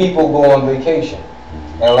 Most people go on vacation.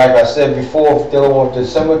 And like I said before, dealing with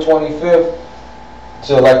December 25th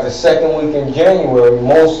to like the second week in January,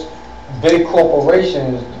 most big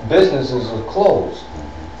corporations, businesses are closed.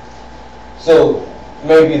 So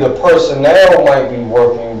maybe the personnel might be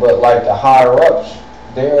working, but like the higher ups,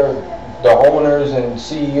 the owners and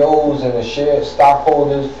CEOs and the shared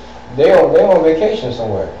stockholders, they're on vacation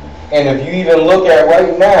somewhere. And if you even look at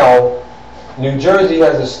right now, New Jersey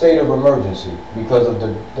has a state of emergency because of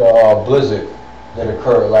the blizzard that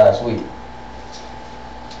occurred last week.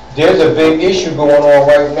 There's a big issue going on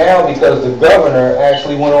right now because the governor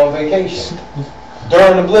actually went on vacation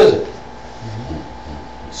during the blizzard.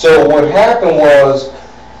 So what happened was,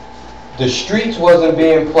 the streets wasn't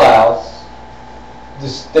being plowed. The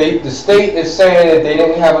state is saying that they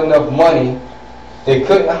didn't have enough money. They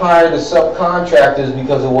couldn't hire the subcontractors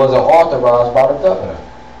because it wasn't authorized by the governor.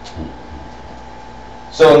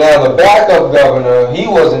 So now the backup governor, he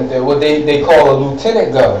wasn't there. What they call a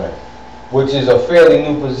lieutenant governor, which is a fairly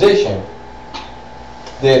new position.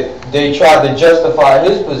 That they tried to justify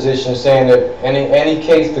his position, saying that in any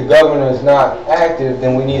case the governor is not active,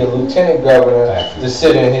 then we need a lieutenant governor to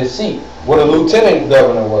sit in his seat. Well, the lieutenant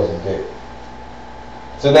governor wasn't there.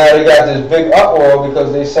 So now they got this big uproar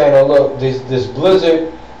because they're saying, oh look, this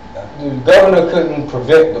blizzard, the governor couldn't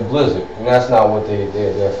prevent the blizzard, and that's not what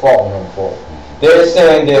they're faulting him for. They're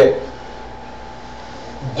saying that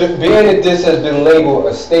being that this has been labeled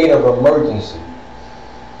a state of emergency,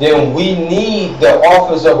 then we need the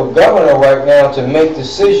office of a governor right now to make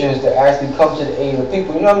decisions that actually come to the aid of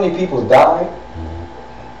people. You know how many people died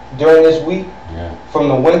during this week? Yeah. From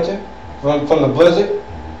the winter, from the blizzard,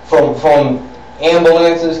 from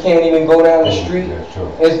ambulances can't even go down the street.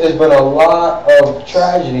 It's been a lot of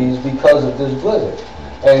tragedies because of this blizzard.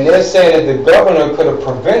 And they're saying that the governor could have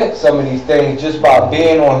prevented some of these things just by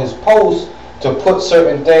being on his post to put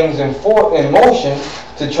certain things in motion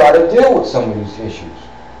to try to deal with some of these issues.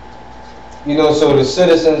 You know, so the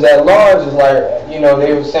citizens at large is like, you know,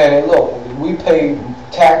 they were saying, hey, look, we pay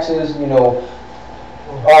taxes, you know,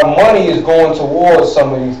 our money is going towards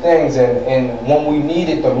some of these things, and when we need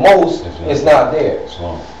it the most, it's not there.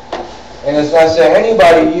 And it's not saying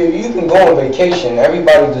anybody, you can go on vacation,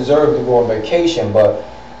 everybody deserves to go on vacation, but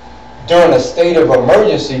during a state of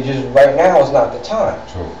emergency, just right now is not the time.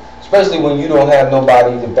 True. Especially when you don't have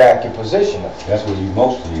nobody to back your position up. That's what you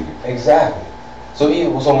most need. Exactly. So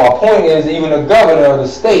my point is, even the governor of the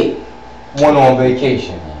state went on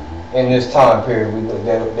vacation in this time period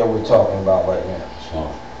that we're talking about right now.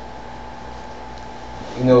 Sure.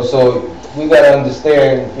 You know, so we got to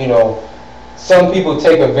understand, you know, some people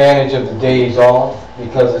take advantage of the days off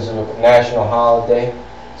because it's a national holiday.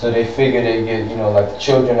 So they figure they get, you know, like the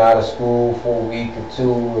children out of school for a week or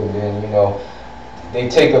two, and then, you know, they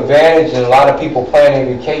take advantage, and a lot of people plan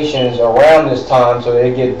their vacations around this time so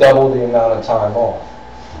they get double the amount of time off.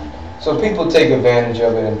 So people take advantage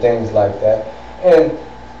of it and things like that. And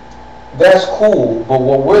that's cool, but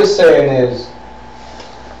what we're saying is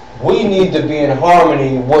we need to be in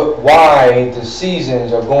harmony with why the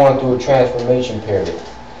seasons are going through a transformation period.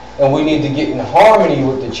 And we need to get in harmony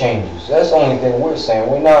with the changes. That's the only thing we're saying.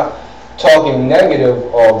 We're not talking negative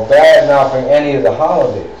or bad mouthing any of the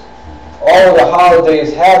holidays. All of the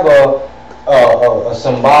holidays have a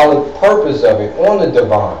symbolic purpose of it on the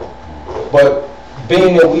divine. But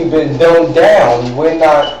being that we've been dumbed down, we're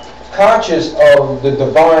not conscious of the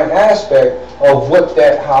divine aspect of what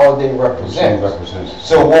that holiday represents.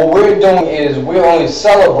 So what we're doing is we're only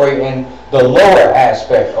celebrating the lower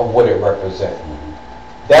aspect of what it represents.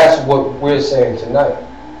 That's what we're saying tonight.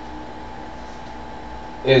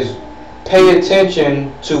 Is pay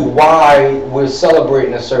attention to why we're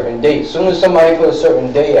celebrating a certain date. As soon as somebody put a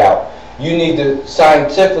certain day out, you need to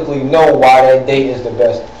scientifically know why that date is the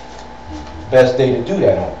best day to do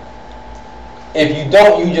that on. If you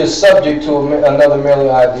don't, you just subject to another merely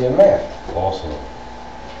idea man. Awesome.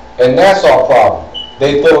 And that's our problem.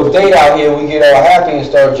 They throw a date out here, we get all happy and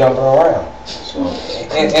start jumping around.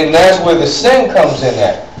 And that's where the sin comes in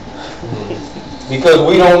at. Because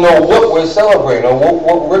we don't know what we're celebrating or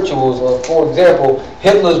what rituals. For example,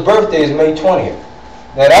 Hitler's birthday is May 20th.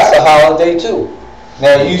 Now that's a holiday too.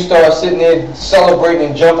 Now you start sitting there celebrating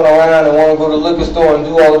and jumping around and want to go to the liquor store and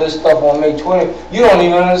do all of this stuff on May 20th. You don't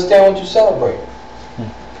even understand what you're celebrating.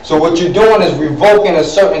 So what you're doing is revoking a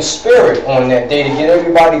certain spirit on that day to get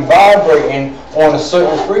everybody vibrating on a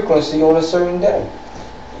certain frequency on a certain day.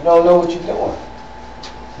 You don't know what you're doing.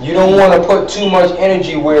 You don't want to put too much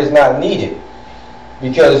energy where it's not needed,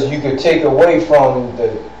 because you could take away from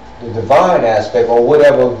the divine aspect or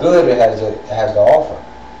whatever good it has to offer.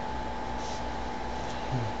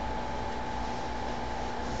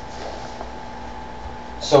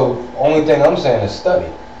 So only thing I'm saying is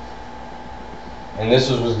study. And this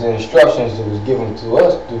was the instructions that was given to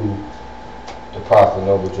us through the Prophet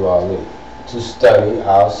Noble Drew Ali, to study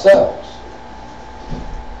ourselves.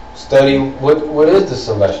 Study what is the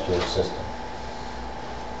celestial system?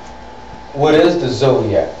 What is the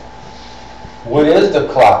zodiac? What is the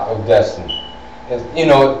clock of destiny? You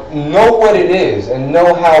know what it is and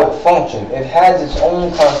know how it functions. It has its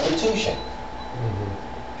own constitution.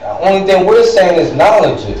 The only thing we're saying is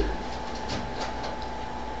knowledge it.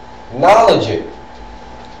 Knowledge it.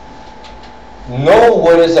 Know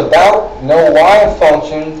what it's about, know why it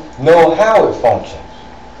functions, know how it functions.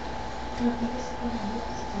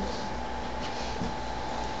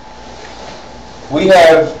 we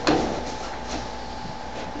have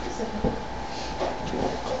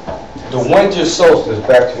the winter solstice,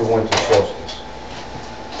 back to the winter solstice.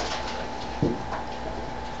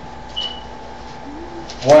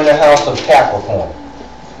 We're in the house of Capricorn.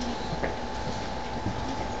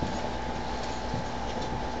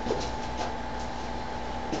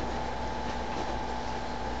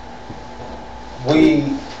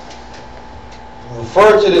 We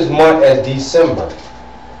refer to this month as December.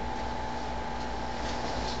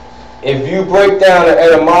 If you break down the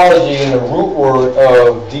etymology in the root word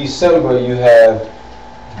of December, you have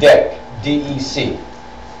dec, D-E-C.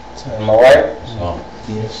 Am I right? No.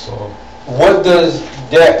 Yes. What does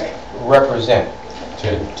dec represent?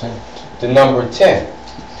 10. The number 10.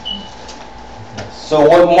 So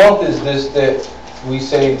what month is this that we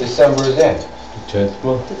say December is in? The 10th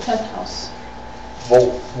month. The 10th house. Well,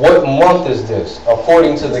 what month is this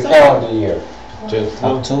according to the calendar year? 10th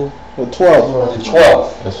month. October. The 12th. The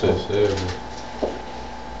 12th. That's what it said.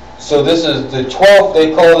 So this is the 12th,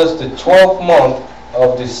 they call this the 12th month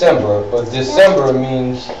of December, but December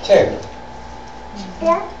means 10.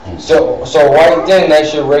 So right then that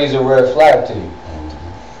should raise a red flag to you.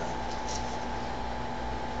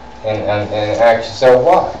 And ask yourself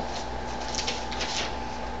why.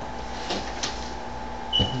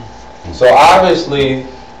 So obviously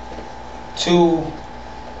 2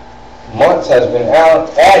 months has been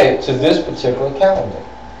added to this particular calendar,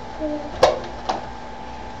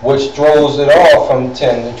 which throws it all from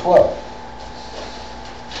 10 to 12.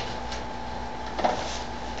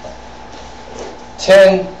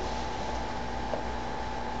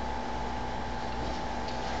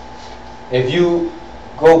 If you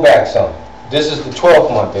go back some, this is the 12th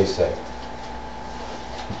month, they say.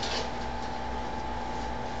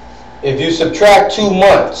 If you subtract 2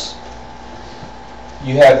 months,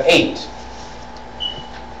 you have 8.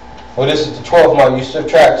 Well, this is the 12th month. You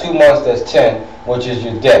subtract 2 months, that's 10, which is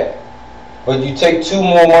your debt. But you take 2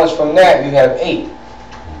 more months from that, you have 8.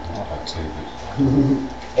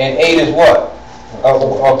 And 8 is what?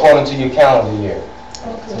 According to your calendar year.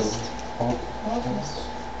 August.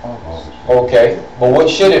 Okay, but what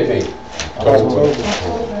should it be?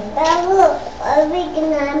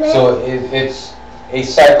 So it's a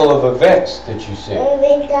cycle of events that you see.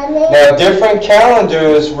 Now, different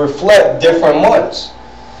calendars reflect different months.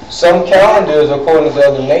 Some calendars, according to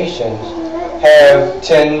other nations, have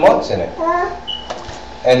 10 months in it,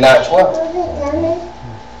 and not 12.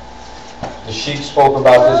 The Sheik spoke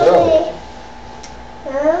about this earlier.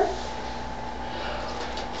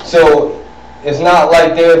 So it's not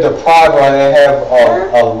like they're deprived or they have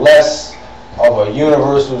a less of a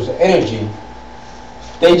universal's energy.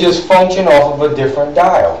 They just function off of a different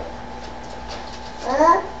dial.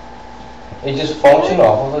 They just function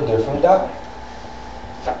off of a different dial.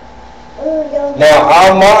 Now,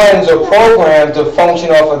 our minds are programmed to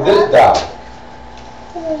function off of this dial.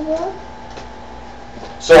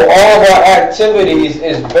 So all of our activities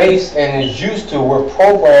is based and is used to, we're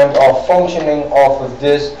programmed or functioning off of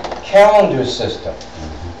this calendar system.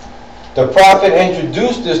 The Prophet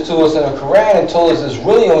introduced this to us in the Quran and told us it's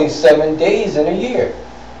really only 7 days in a year.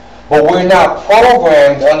 But we're not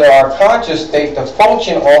programmed under our conscious state to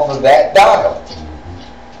function off of that dial.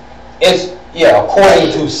 It's, yeah,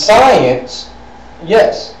 according to science,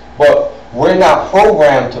 yes, but we're not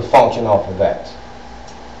programmed to function off of that.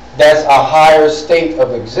 That's a higher state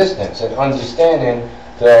of existence and understanding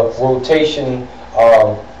the rotation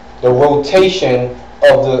of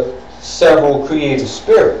the several creative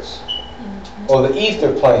spirits or the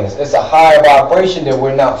ether planes. It's a higher vibration that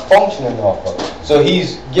we're not functioning off of. So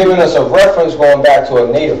he's giving us a reference going back to a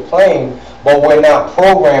native plane, but we're not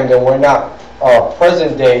programmed and we're not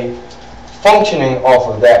present day functioning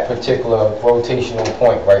off of that particular rotational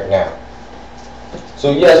point right now.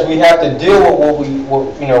 So yes, we have to deal with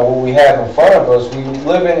what we have in front of us. We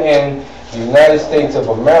living in the United States of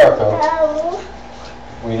America.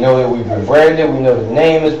 We know that we've been branded. We know the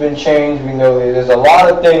name has been changed. We know that there's a lot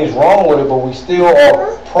of things wrong with it, but we still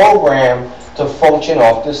are programmed to function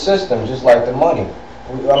off the system, just like the money.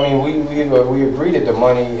 We agree that the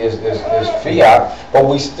money is fiat, but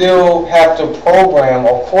we still have to program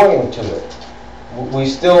according to it. We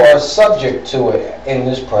still are subject to it in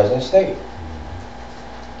this present state.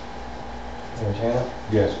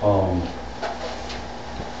 Yes,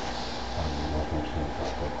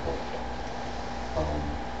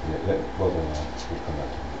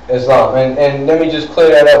 Islam, and let me just clear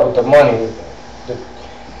that up with the money.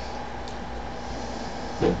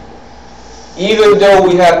 Even though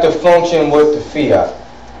we have to function with the fiat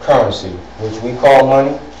currency, which we call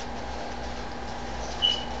money,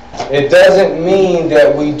 It doesn't mean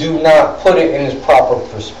that we do not put it in its proper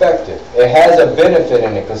perspective. It has a benefit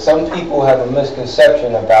in it, because some people have a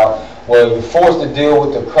misconception about, well, you're forced to deal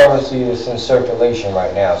with the currency that's in circulation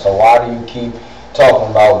right now, so why do you keep talking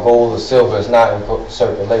about gold or silver is not in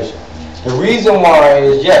circulation? The reason why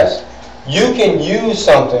is, yes, you can use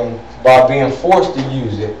something by being forced to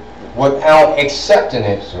use it without accepting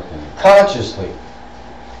it consciously.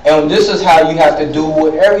 And this is how you have to do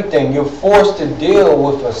with everything. You're forced to deal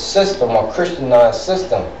with a system, a Christianized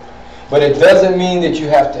system. But it doesn't mean that you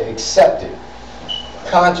have to accept it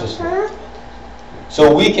consciously.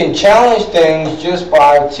 So we can challenge things just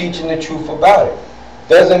by teaching the truth about it.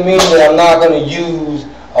 Doesn't mean that I'm not going to use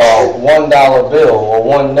a $1 bill or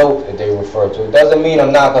one note that they refer to. It doesn't mean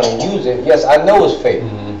I'm not going to use it. Yes, I know it's fake,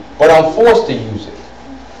 but I'm forced to use it.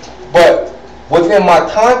 But within my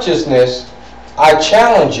consciousness, I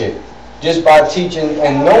challenge it just by teaching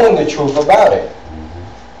and knowing the truth about it.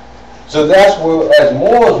 So that's where, as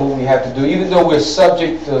Moors, what we have to do, even though we're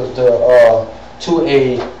subject to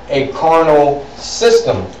a carnal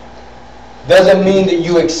system, doesn't mean that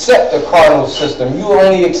you accept the carnal system. You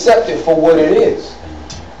only accept it for what it is.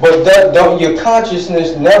 But your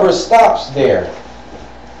consciousness never stops there.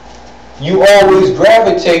 You always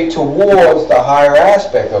gravitate towards the higher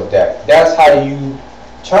aspect of that. That's how you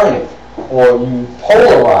turn it, or you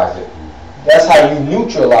polarize it. That's how you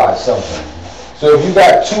neutralize something. So if you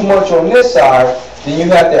got too much on this side, then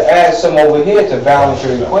you have to add some over here to balance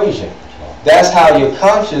your equation. That's how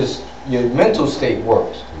your mental state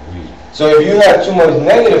works. So if you have too much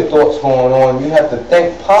negative thoughts going on, you have to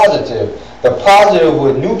think positive. The positive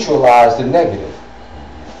would neutralize the negative.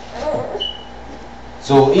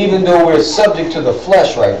 So even though we're subject to the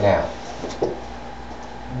flesh right now,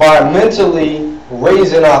 by mentally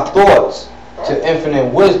raising our thoughts to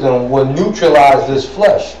infinite wisdom will neutralize this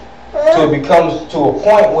flesh. So it becomes to a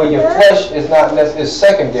point where your flesh is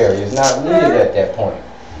secondary, is not needed at that point.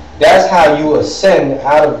 That's how you ascend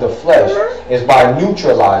out of the flesh, is by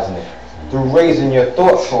neutralizing it, through raising your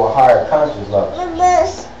thoughts to a higher conscious level.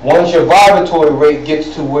 Once your vibratory rate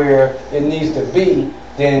gets to where it needs to be,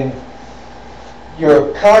 then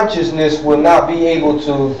your consciousness will not be able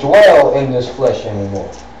to dwell in this flesh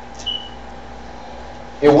anymore.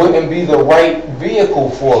 It wouldn't be the right vehicle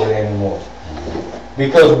for it anymore.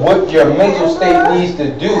 Because what your mental state needs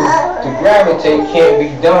to do to gravitate can't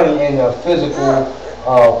be done in a physical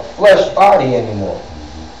flesh body anymore.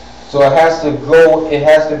 So it has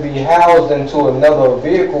to be housed into another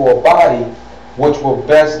vehicle or body which will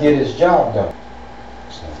best get its job done.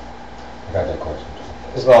 So, I got that question.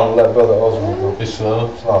 Islam, let Brother Osman go. Islam.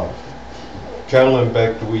 Calendar,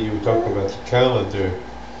 back to what you were talking about, the calendar.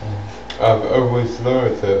 I've always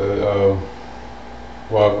learned that,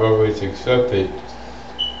 I've always accepted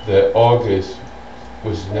that August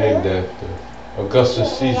was named after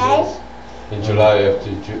Augustus Caesar in July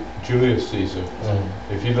after Julius Caesar.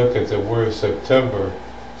 If you look at the word September,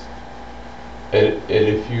 and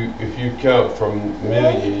if you count from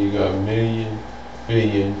million, you got million,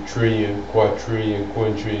 billion, trillion, quadrillion,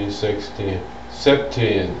 quintillion, sextillion.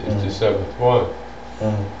 Septillion is the seventh one.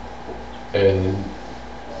 And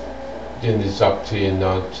then the octillion,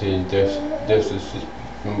 nontillion, that's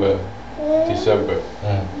December.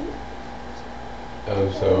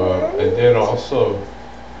 And then also,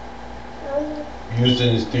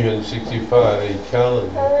 using this 365-day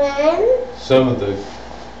calendar, some of the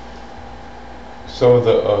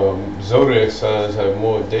zodiac signs have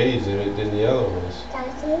more days in it than the other ones.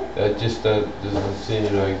 That just doesn't seem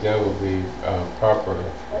like that would be proper.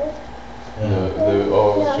 They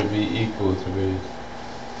all should be equal to me.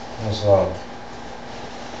 Islam.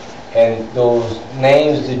 And those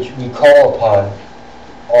names that we call upon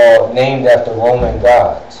are named after Roman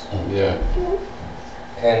gods. Yeah.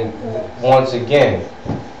 And once again,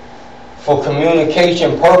 for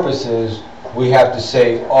communication purposes, we have to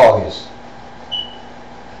say August.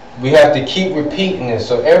 We have to keep repeating this.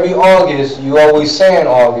 So every August, you always saying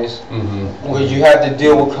August, because you have to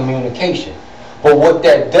deal with communication. But what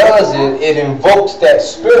that does is it invokes that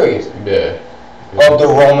spirit of the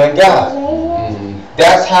Roman god.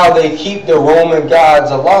 That's how they keep the Roman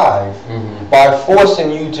gods alive, by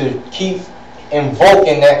forcing you to keep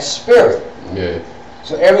invoking that spirit.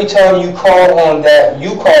 So every time you call on that,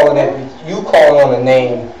 you call on a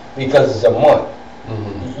name because it's a month.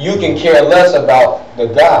 You can care less about the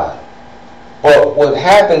God. But what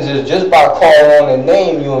happens is just by calling on a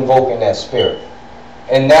name, you invoking that spirit.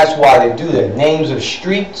 And that's why they do that. Names of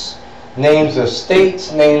streets, names of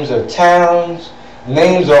states, names of towns,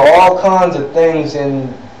 names of all kinds of things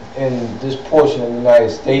in in this portion of the United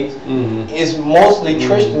States Mm-hmm. is mostly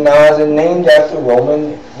Christianized and named after the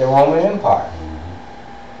Roman Empire.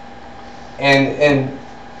 And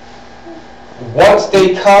once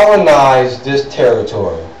they colonized this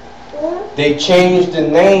territory, they changed the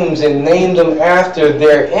names and named them after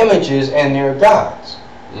their images and their gods.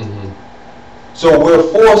 Mm-hmm. So we're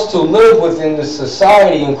forced to live within the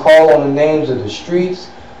society and call on the names of the streets,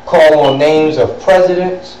 call on names of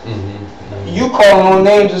presidents. Mm-hmm. You calling on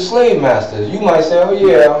names of slave masters. You might say, oh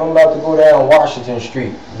yeah, I'm about to go down Washington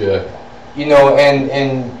Street. Yeah. You know,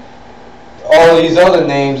 and all these other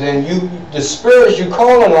names, and the spirits you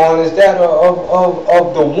calling on is that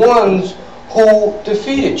of the ones who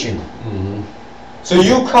defeated you. Mm-hmm. So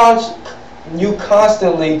you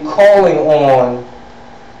constantly calling on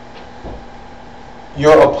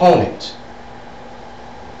your opponent.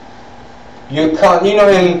 And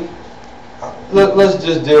let's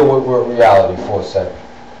just deal with reality for a second.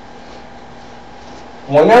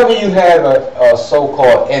 Whenever you have a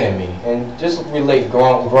so-called enemy, and just relate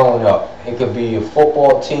growing up, it could be a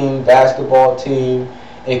football team, basketball team,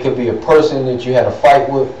 it could be a person that you had a fight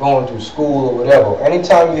with going through school or whatever.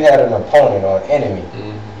 Anytime you had an opponent or an enemy,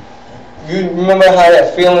 you remember how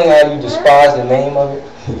that feeling, how you despised the name of it?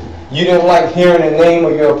 You didn't like hearing the name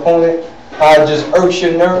of your opponent, how it just irks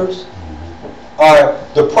your nerves?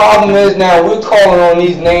 Alright, the problem is now we're calling on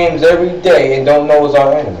these names every day and don't know it's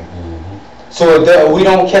our enemy. So we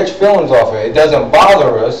don't catch feelings off it. It doesn't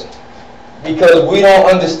bother us because we don't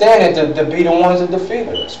understand it to be the ones that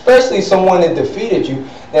defeated us. Especially someone that defeated you.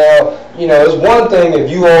 Now, it's one thing if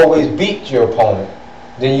you always beat your opponent,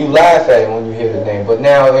 then you laugh at it when you hear the name. But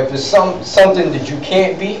now if it's something that you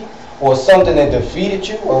can't beat, or something that defeated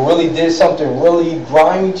you, or really did something really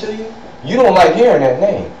grimy to you, you don't like hearing that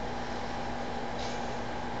name.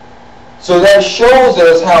 So that shows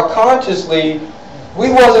us how consciously we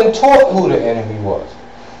wasn't taught who the enemy was.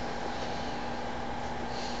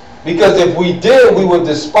 Because if we did, we would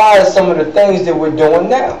despise some of the things that we're doing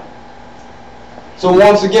now. So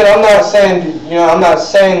once again, I'm not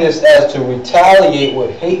saying this as to retaliate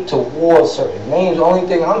with hate towards certain names. The only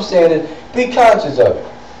thing I'm saying is be conscious of it.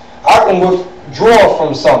 I can withdraw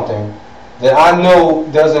from something that I know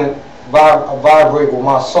doesn't vibrate with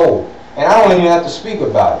my soul, and I don't even have to speak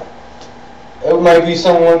about it. It might be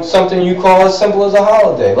something you call as simple as a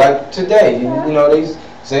holiday, like today. They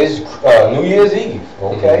say it's New Year's Eve.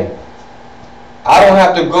 Okay, I don't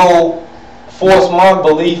have to go force my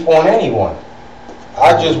belief on anyone.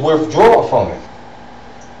 I just withdraw from it,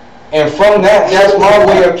 and from that's my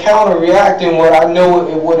way of counter-reacting what I know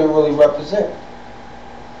what it really represents.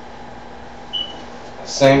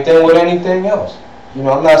 Same thing with anything else. I'm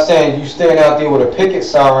not saying you stand out there with a picket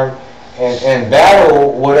sign and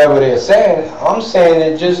battle whatever they're saying. I'm saying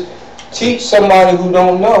that just teach somebody who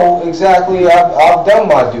don't know exactly I've done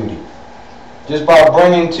my duty. Just by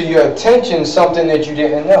bringing to your attention something that you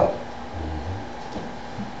didn't know.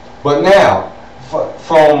 But now,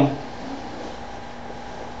 from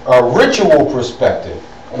a ritual perspective,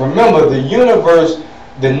 remember the universe,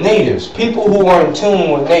 the natives, people who are in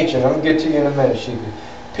tune with nature, and I'm going to get to you in a minute, Sheikah.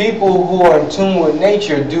 People who are in tune with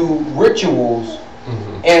nature do rituals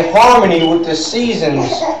in harmony with the seasons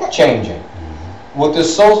changing, with the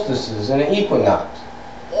solstices and the equinox.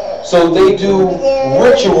 So they do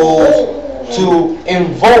rituals to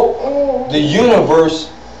invoke the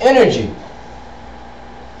universe energy.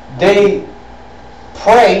 They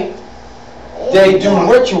pray, they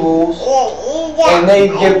do rituals, and they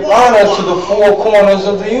give honor to the four corners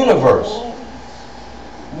of the universe.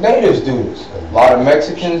 Natives do this. A lot of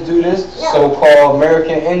Mexicans do this. So-called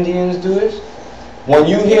American Indians do this. When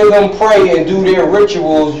you hear them pray and do their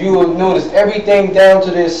rituals, you will notice everything down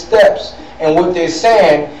to their steps and what they're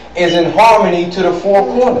saying is in harmony to the four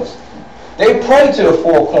corners. They pray to the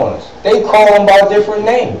four corners. They call them by different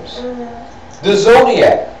names. The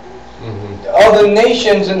zodiac. Other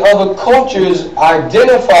nations and other cultures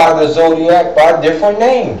identify the zodiac by different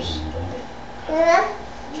names.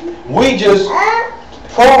 We just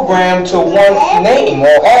program to one name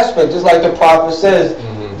or aspect, just like the prophet says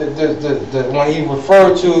when he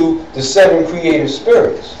referred to the seven creative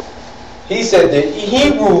spirits. He said the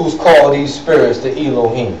Hebrews call these spirits the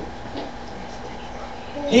Elohim.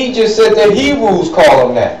 He just said the Hebrews call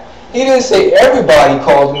them that. He didn't say everybody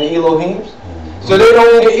calls them the Elohims. So they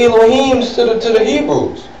don't need the Elohims to the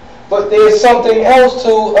Hebrews. But there's something else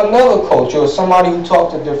to another culture or somebody who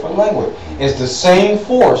talks a different language. It's the same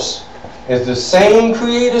force. It's the same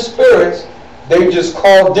creative spirits. They just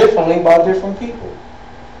called differently by different people.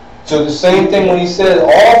 So the same thing when he said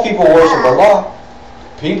all people worship Allah.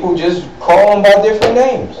 People just call them by different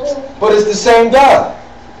names. But it's the same God.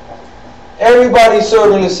 Everybody's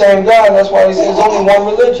serving the same God. That's why he says there's only one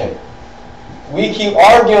religion. We keep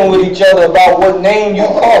arguing with each other about what name you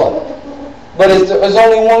call it. But it's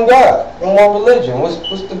only one God and one religion. What's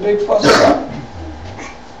the big fuss about?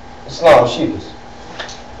 Islam, Shias.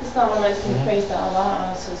 Islam always praise to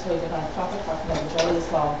Allah, so we can Prophet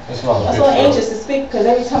Islam. Islam. I'm so anxious to speak because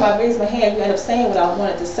every time I raise my hand, you end up saying what I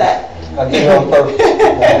wanted to say. I did it on purpose.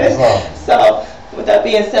 Islam. So, with that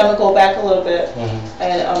being said, I'm going to go back a little bit.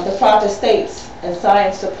 And the Prophet states, and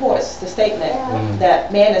science supports the statement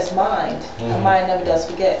that man is mind, and mind never does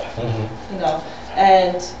forget. You know,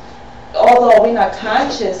 and although we're not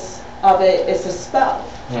conscious of it, it's a spell.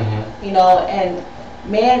 You know, and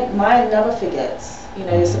mind never forgets. You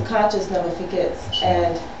know, your subconscious never forgets.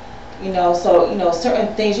 And you know, so you know,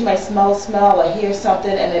 certain things you might smell or hear something,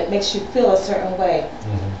 and it makes you feel a certain way.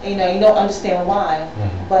 You know, you don't understand why,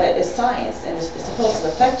 but it's science, and it's supposed to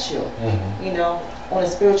affect you. You know, on a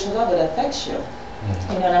spiritual level, it affects you.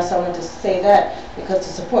 You know, and I wanted to say that because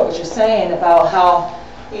to support what you're saying about how,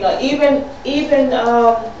 you know, even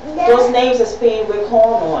those names that's being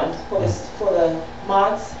recalled on for the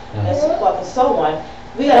months and so on.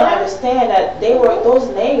 We gotta understand that those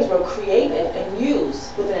names were created and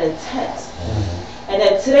used with an intent. And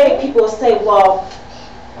that today people say, well,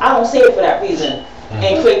 I don't say it for that reason,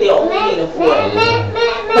 and create their own meaning for it.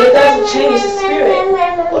 But it doesn't change the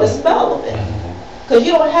spirit or the spell of it. Because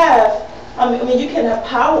you don't have, I mean, you can have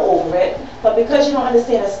power over it, but because you don't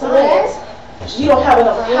understand the science, you don't have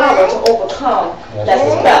enough power to overcome that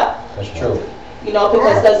spell. That's true. You know,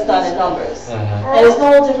 because that's done in numbers. And it's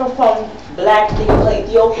no different from black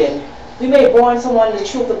Ethiopian. We may born someone the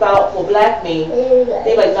truth about what black mean.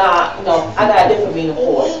 They like, nah, you know, I got a different meaning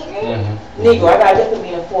for it. Negro, I got a different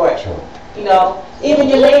meaning for it. You know, even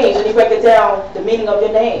your names, when you break it down, the meaning of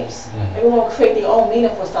your names. Everyone create their own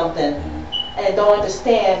meaning for something and don't want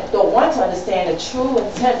to understand the true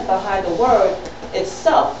intent behind the word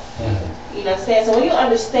itself. You know what I'm saying? So when you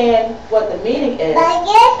understand what the meaning is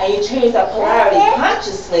and you change that polarity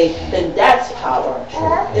consciously, then that's power.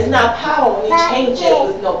 It's not power when you change it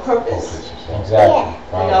with no purpose. Exactly.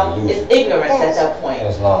 You know, it's ignorance at that point.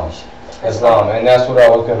 Islam. And that's what I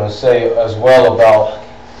was going to say as well about,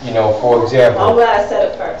 you know, for example. I'm glad I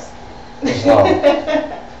said it first. Islam.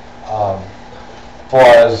 Far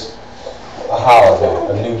as a holiday,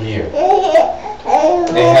 a new year.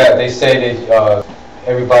 They say that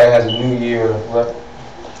everybody has a New Year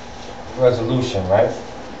resolution, right?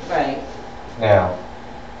 Right. Now,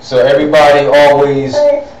 so everybody always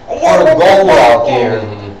put a goal out there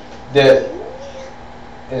that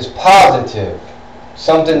is positive,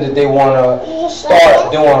 something that they want to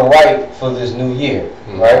start doing right for this new year,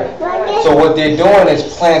 right? So what they're doing is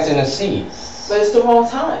planting a seed. But it's the wrong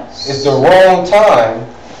time. It's the wrong time.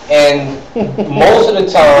 And most of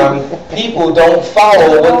the time, people don't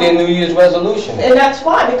follow what their New Year's resolution is. And that's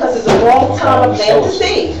why, because it's the wrong time of planting the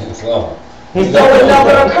seed. Islam. So it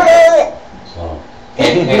never occurs.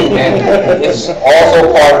 And it's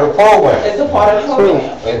also part of the program. It's a part of the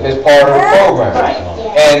program. It's part of the program. Right.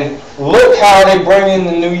 And look how they bring in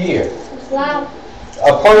the new year.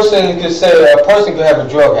 A person could have a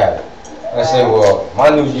drug habit. And say, well, my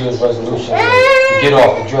New Year's resolution is to get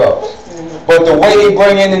off the drugs. But the way they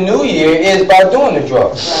bring in the new year is by doing the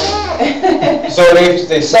drugs. So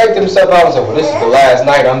they psych themselves out and say, well, this is the last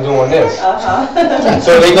night I'm doing this.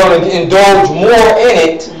 So they're going to indulge more in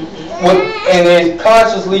it, and they're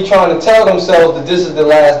consciously trying to tell themselves that this is the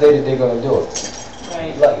last day that they're going to do it.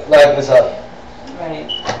 Right. Like it's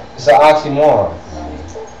an oxymoron.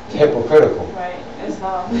 It's hypocritical. Right.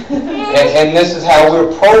 Islam. And this is how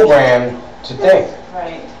we're programmed to think.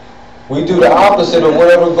 Right. We do the opposite of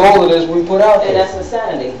whatever goal it is we put out And there. that's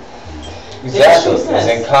insanity. Exactly. It's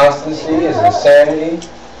inconstancy, it's insanity,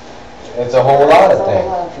 it's a whole lot of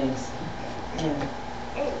things.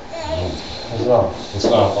 Islam.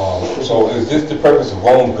 So is this the purpose of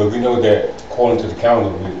Rome? Because we know that according to the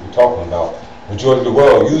calendar we're talking about, the majority of the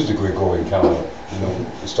world used the Gregorian calendar. You know,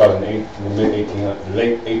 it started in the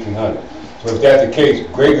late 1800s. So if that's the case,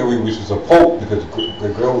 Gregory, which was a pope, because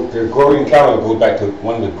the Gregorian calendar goes back to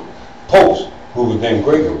one of the popes who was named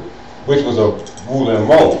Gregory, which was a ruler in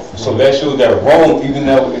Rome. So that shows that Rome, even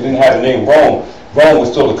though it didn't have the name Rome, Rome was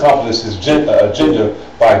still accomplishing his agenda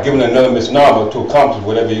by giving another misnomer to accomplish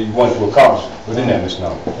whatever you want to accomplish within that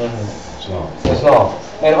misnomer. Islam.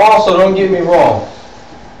 And also, don't get me wrong,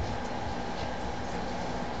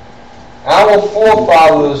 our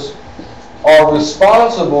forefathers are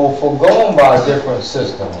responsible for going by different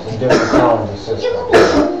systems and different calendar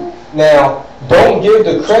systems. Now, don't give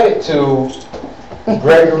the credit to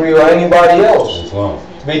Gregory or anybody else.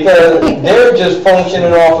 Because they're just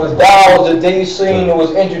functioning off of dials that they've seen that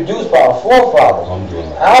was introduced by our forefathers.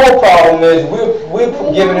 Our problem is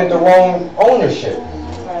we're giving it the wrong ownership.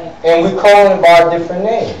 And we're calling it by a different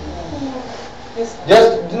name.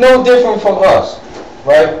 Just no different from us,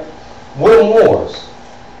 right? We're Moors.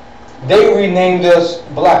 They renamed us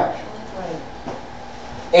black.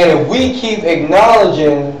 And if we keep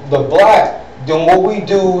acknowledging the black, then what we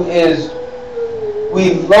do is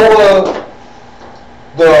we lower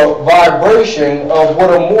the vibration of what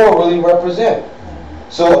a Moor really represents.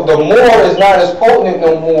 So the Moor is not as potent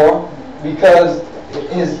no more because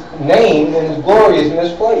his name and his glory is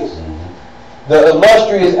misplaced. The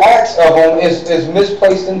illustrious acts of him is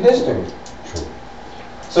misplaced in history.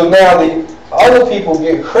 So now the other people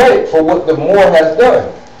get credit for what the Moor has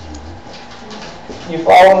done. You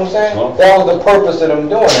follow what I'm saying? That was the purpose of them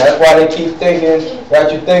doing that. That's why they keep thinking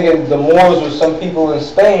that you're thinking the Moors were some people in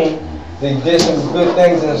Spain. They did some good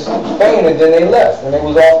things in Spain and then they left and they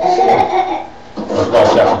was off the scene. That's why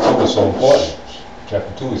chapter 2 is so important.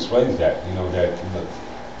 Chapter 2 explains that, that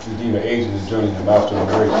Redeemer aids in the journey in the mouth of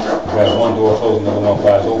the race. You got one door closed, another one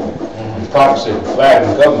flies open. And the prophet said the flag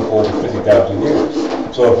and government for over 50,000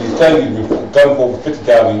 years. So if you tell you you've governed for over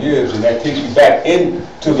 50,000 years, and that takes you back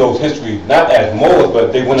into those histories, not as Moors,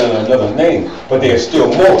 but they went under another name, but they are still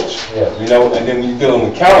Moorish. And then when you deal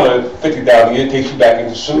with calendar, 50,000 years takes you back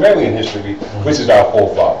into Sumerian history, which is our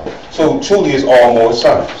forefather. So truly it's all Moorish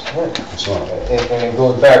science. And it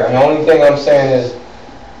goes back. And the only thing I'm saying is,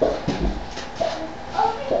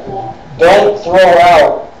 don't throw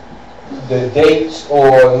out the dates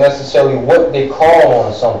or necessarily what they call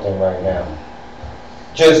on something right now.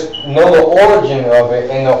 Just know the origin of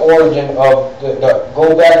it and the origin of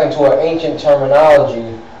go back into an ancient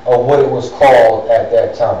terminology of what it was called at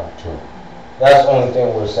that time. That's the only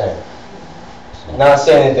thing we're saying. Not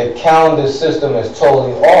saying that the calendar system is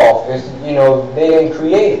totally off. It's, they didn't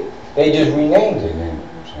create it. They just renamed it.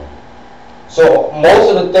 So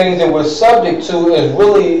most of the things that we're subject to is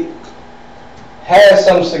really has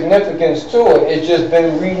some significance to it. It's just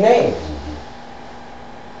been renamed.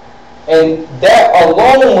 And that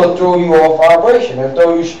alone will throw you off vibration and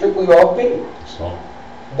throw you strictly off beat.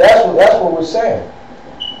 That's what we're saying.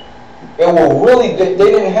 It will really, they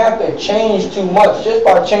didn't have to change too much. Just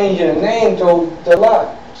by changing the name to the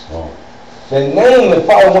lot. The name is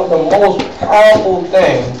probably one of the most powerful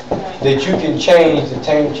things that you can change to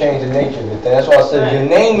change the nature of it. That's why I said your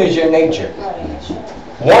name is your nature.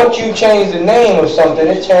 Once you change the name of something,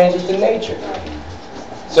 it changes the nature.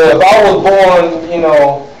 So if I was born,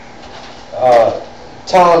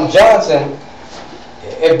 Tom Johnson,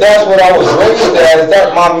 if that's what I was raised as,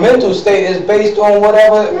 that my mental state is based on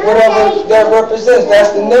whatever that represents.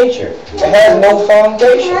 That's the nature. It has no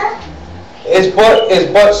foundation. It's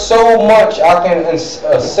but so much I can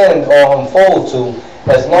ascend or unfold to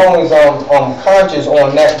as long as I'm conscious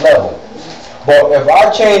on that level. But if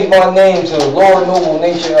I change my name to Lord Noble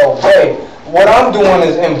Nature El Rey, what I'm doing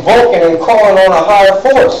is invoking and calling on a higher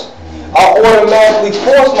force. I automatically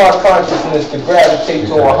force my consciousness to gravitate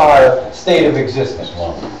to a higher state of existence.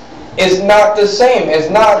 It's not the same. It's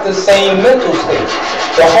not the same mental state.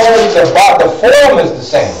 The form is the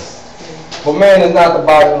same. But man is not the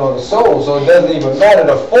body nor the soul, so it doesn't even matter.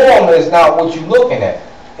 The form is not what you're looking at.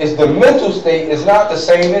 It's the mental state is not the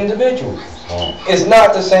same individual. It's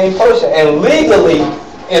not the same person. And legally,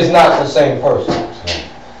 it's not the same person.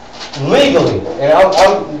 Legally.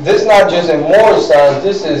 And this is not just in Moorish science,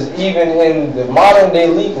 this is even in the modern day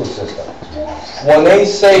legal system. When they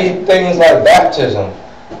say things like baptism,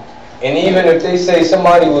 and even if they say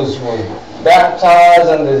somebody was baptized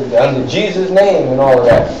under Jesus' name and all of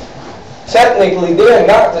that, technically they're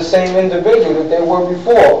not the same individual that they were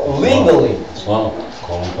before, legally.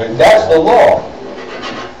 That's the law.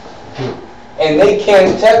 And they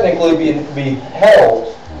can technically be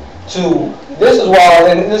held to, this is why,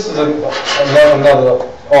 and this is another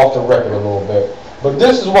off the record a little bit, but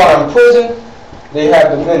this is why in prison they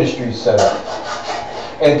have the ministry set up.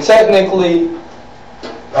 And technically,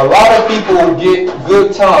 a lot of people get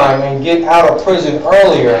good time and get out of prison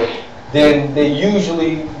earlier than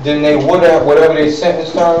they would have, whatever their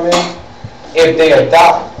sentence term is, if they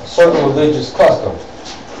adopt certain religious customs.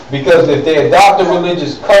 Because if they adopt a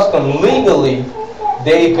religious custom legally,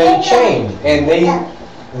 they've been changed and they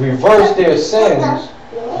reverse their sins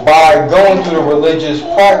by going through the religious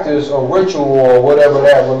practice or ritual or whatever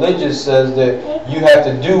that religious says that you have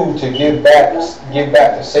to do to give back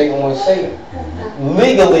to Satan with Satan.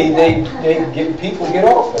 Legally, people get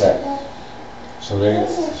off for that. So they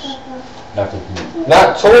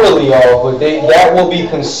not totally off, but that will be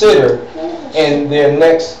considered in their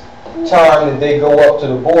next time that they go up to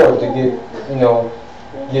the board to get, you know,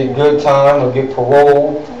 get good time or get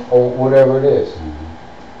parole or whatever it is.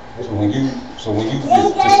 So when you get,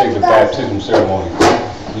 just say the baptism ceremony,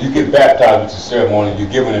 when you get baptized with the ceremony,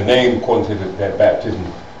 you're given a name according to that baptism,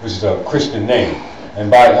 which is a Christian name. And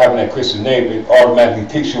by having that Christian name, it automatically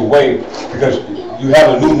takes you away, because you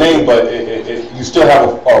have a new name, but you still have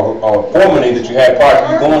a former name that you had prior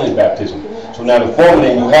to you going in baptism. So now the former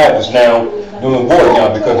name you have is now null and void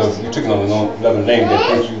now, because of you took another name that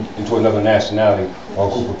brings you into another nationality or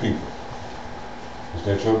a group of people. Is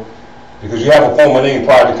that true? Because you have a former name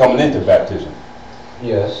prior to coming into baptism.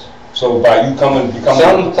 Yes. So by you becoming...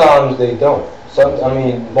 Sometimes they don't. I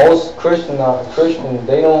mean, most Christian,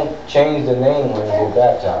 they don't change the name when they get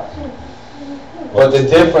baptized. But the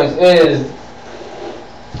difference is,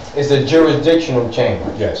 it's a jurisdictional change.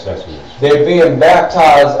 Yes, that's what it is. They're being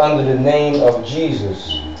baptized under the name of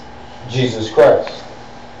Jesus, Jesus Christ.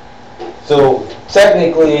 So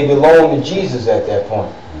technically, they belong to Jesus at that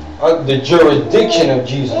point. The jurisdiction of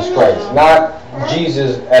Jesus Christ, not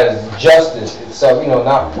Jesus as justice itself, you know,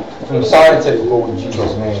 not from scientific what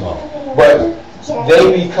Jesus means, but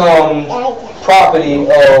they become property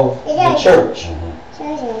of the church,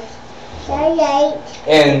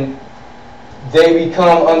 and they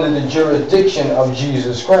become under the jurisdiction of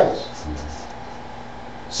Jesus Christ.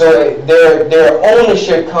 So their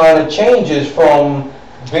ownership kind of changes from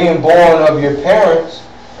being born of your parents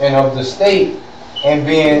and of the state and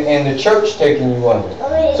being in the church taking you under.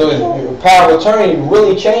 So your power of attorney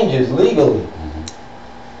really changes legally.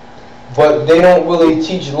 But they don't really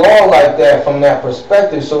teach law like that from that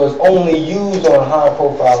perspective, so it's only used on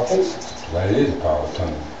high-profile cases. But it is a power of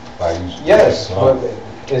attorney. Yes, but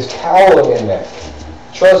there's power in that.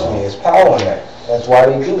 Trust me, it's power in that. That's why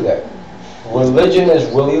they do that. Religion is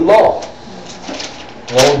really law.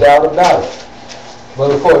 No doubt about it.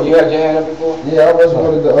 Brother Court, you had your hand up before? Yeah, I was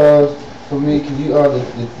wanted to, for me, can you,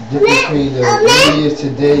 the difference between the New Year's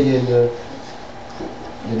today and the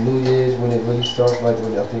New Year's when it really starts, like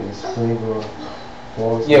when I think it's spring or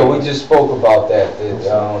fall? Yeah, we just spoke about that.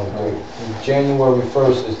 January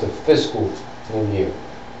 1st is the fiscal New Year.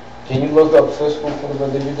 Can you look up fiscal?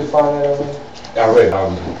 Did you define that already? I read it.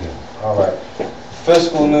 All right.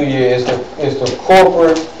 Fiscal New Year is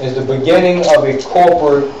the beginning of a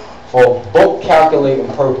corporate, for book calculating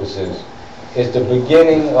purposes, is the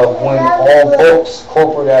beginning of when all books,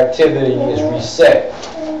 corporate activity is reset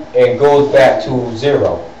and goes back to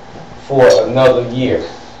zero for another year.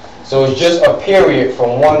 So it's just a period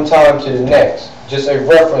from one time to the next, just a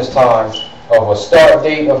reference time of a start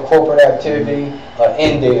date of corporate activity, an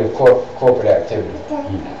end date of corporate activity,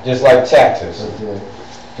 just like taxes.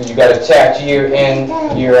 You got a tax year in,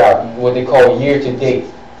 year out, what they call year to date.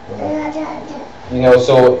 You know,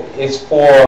 so it's for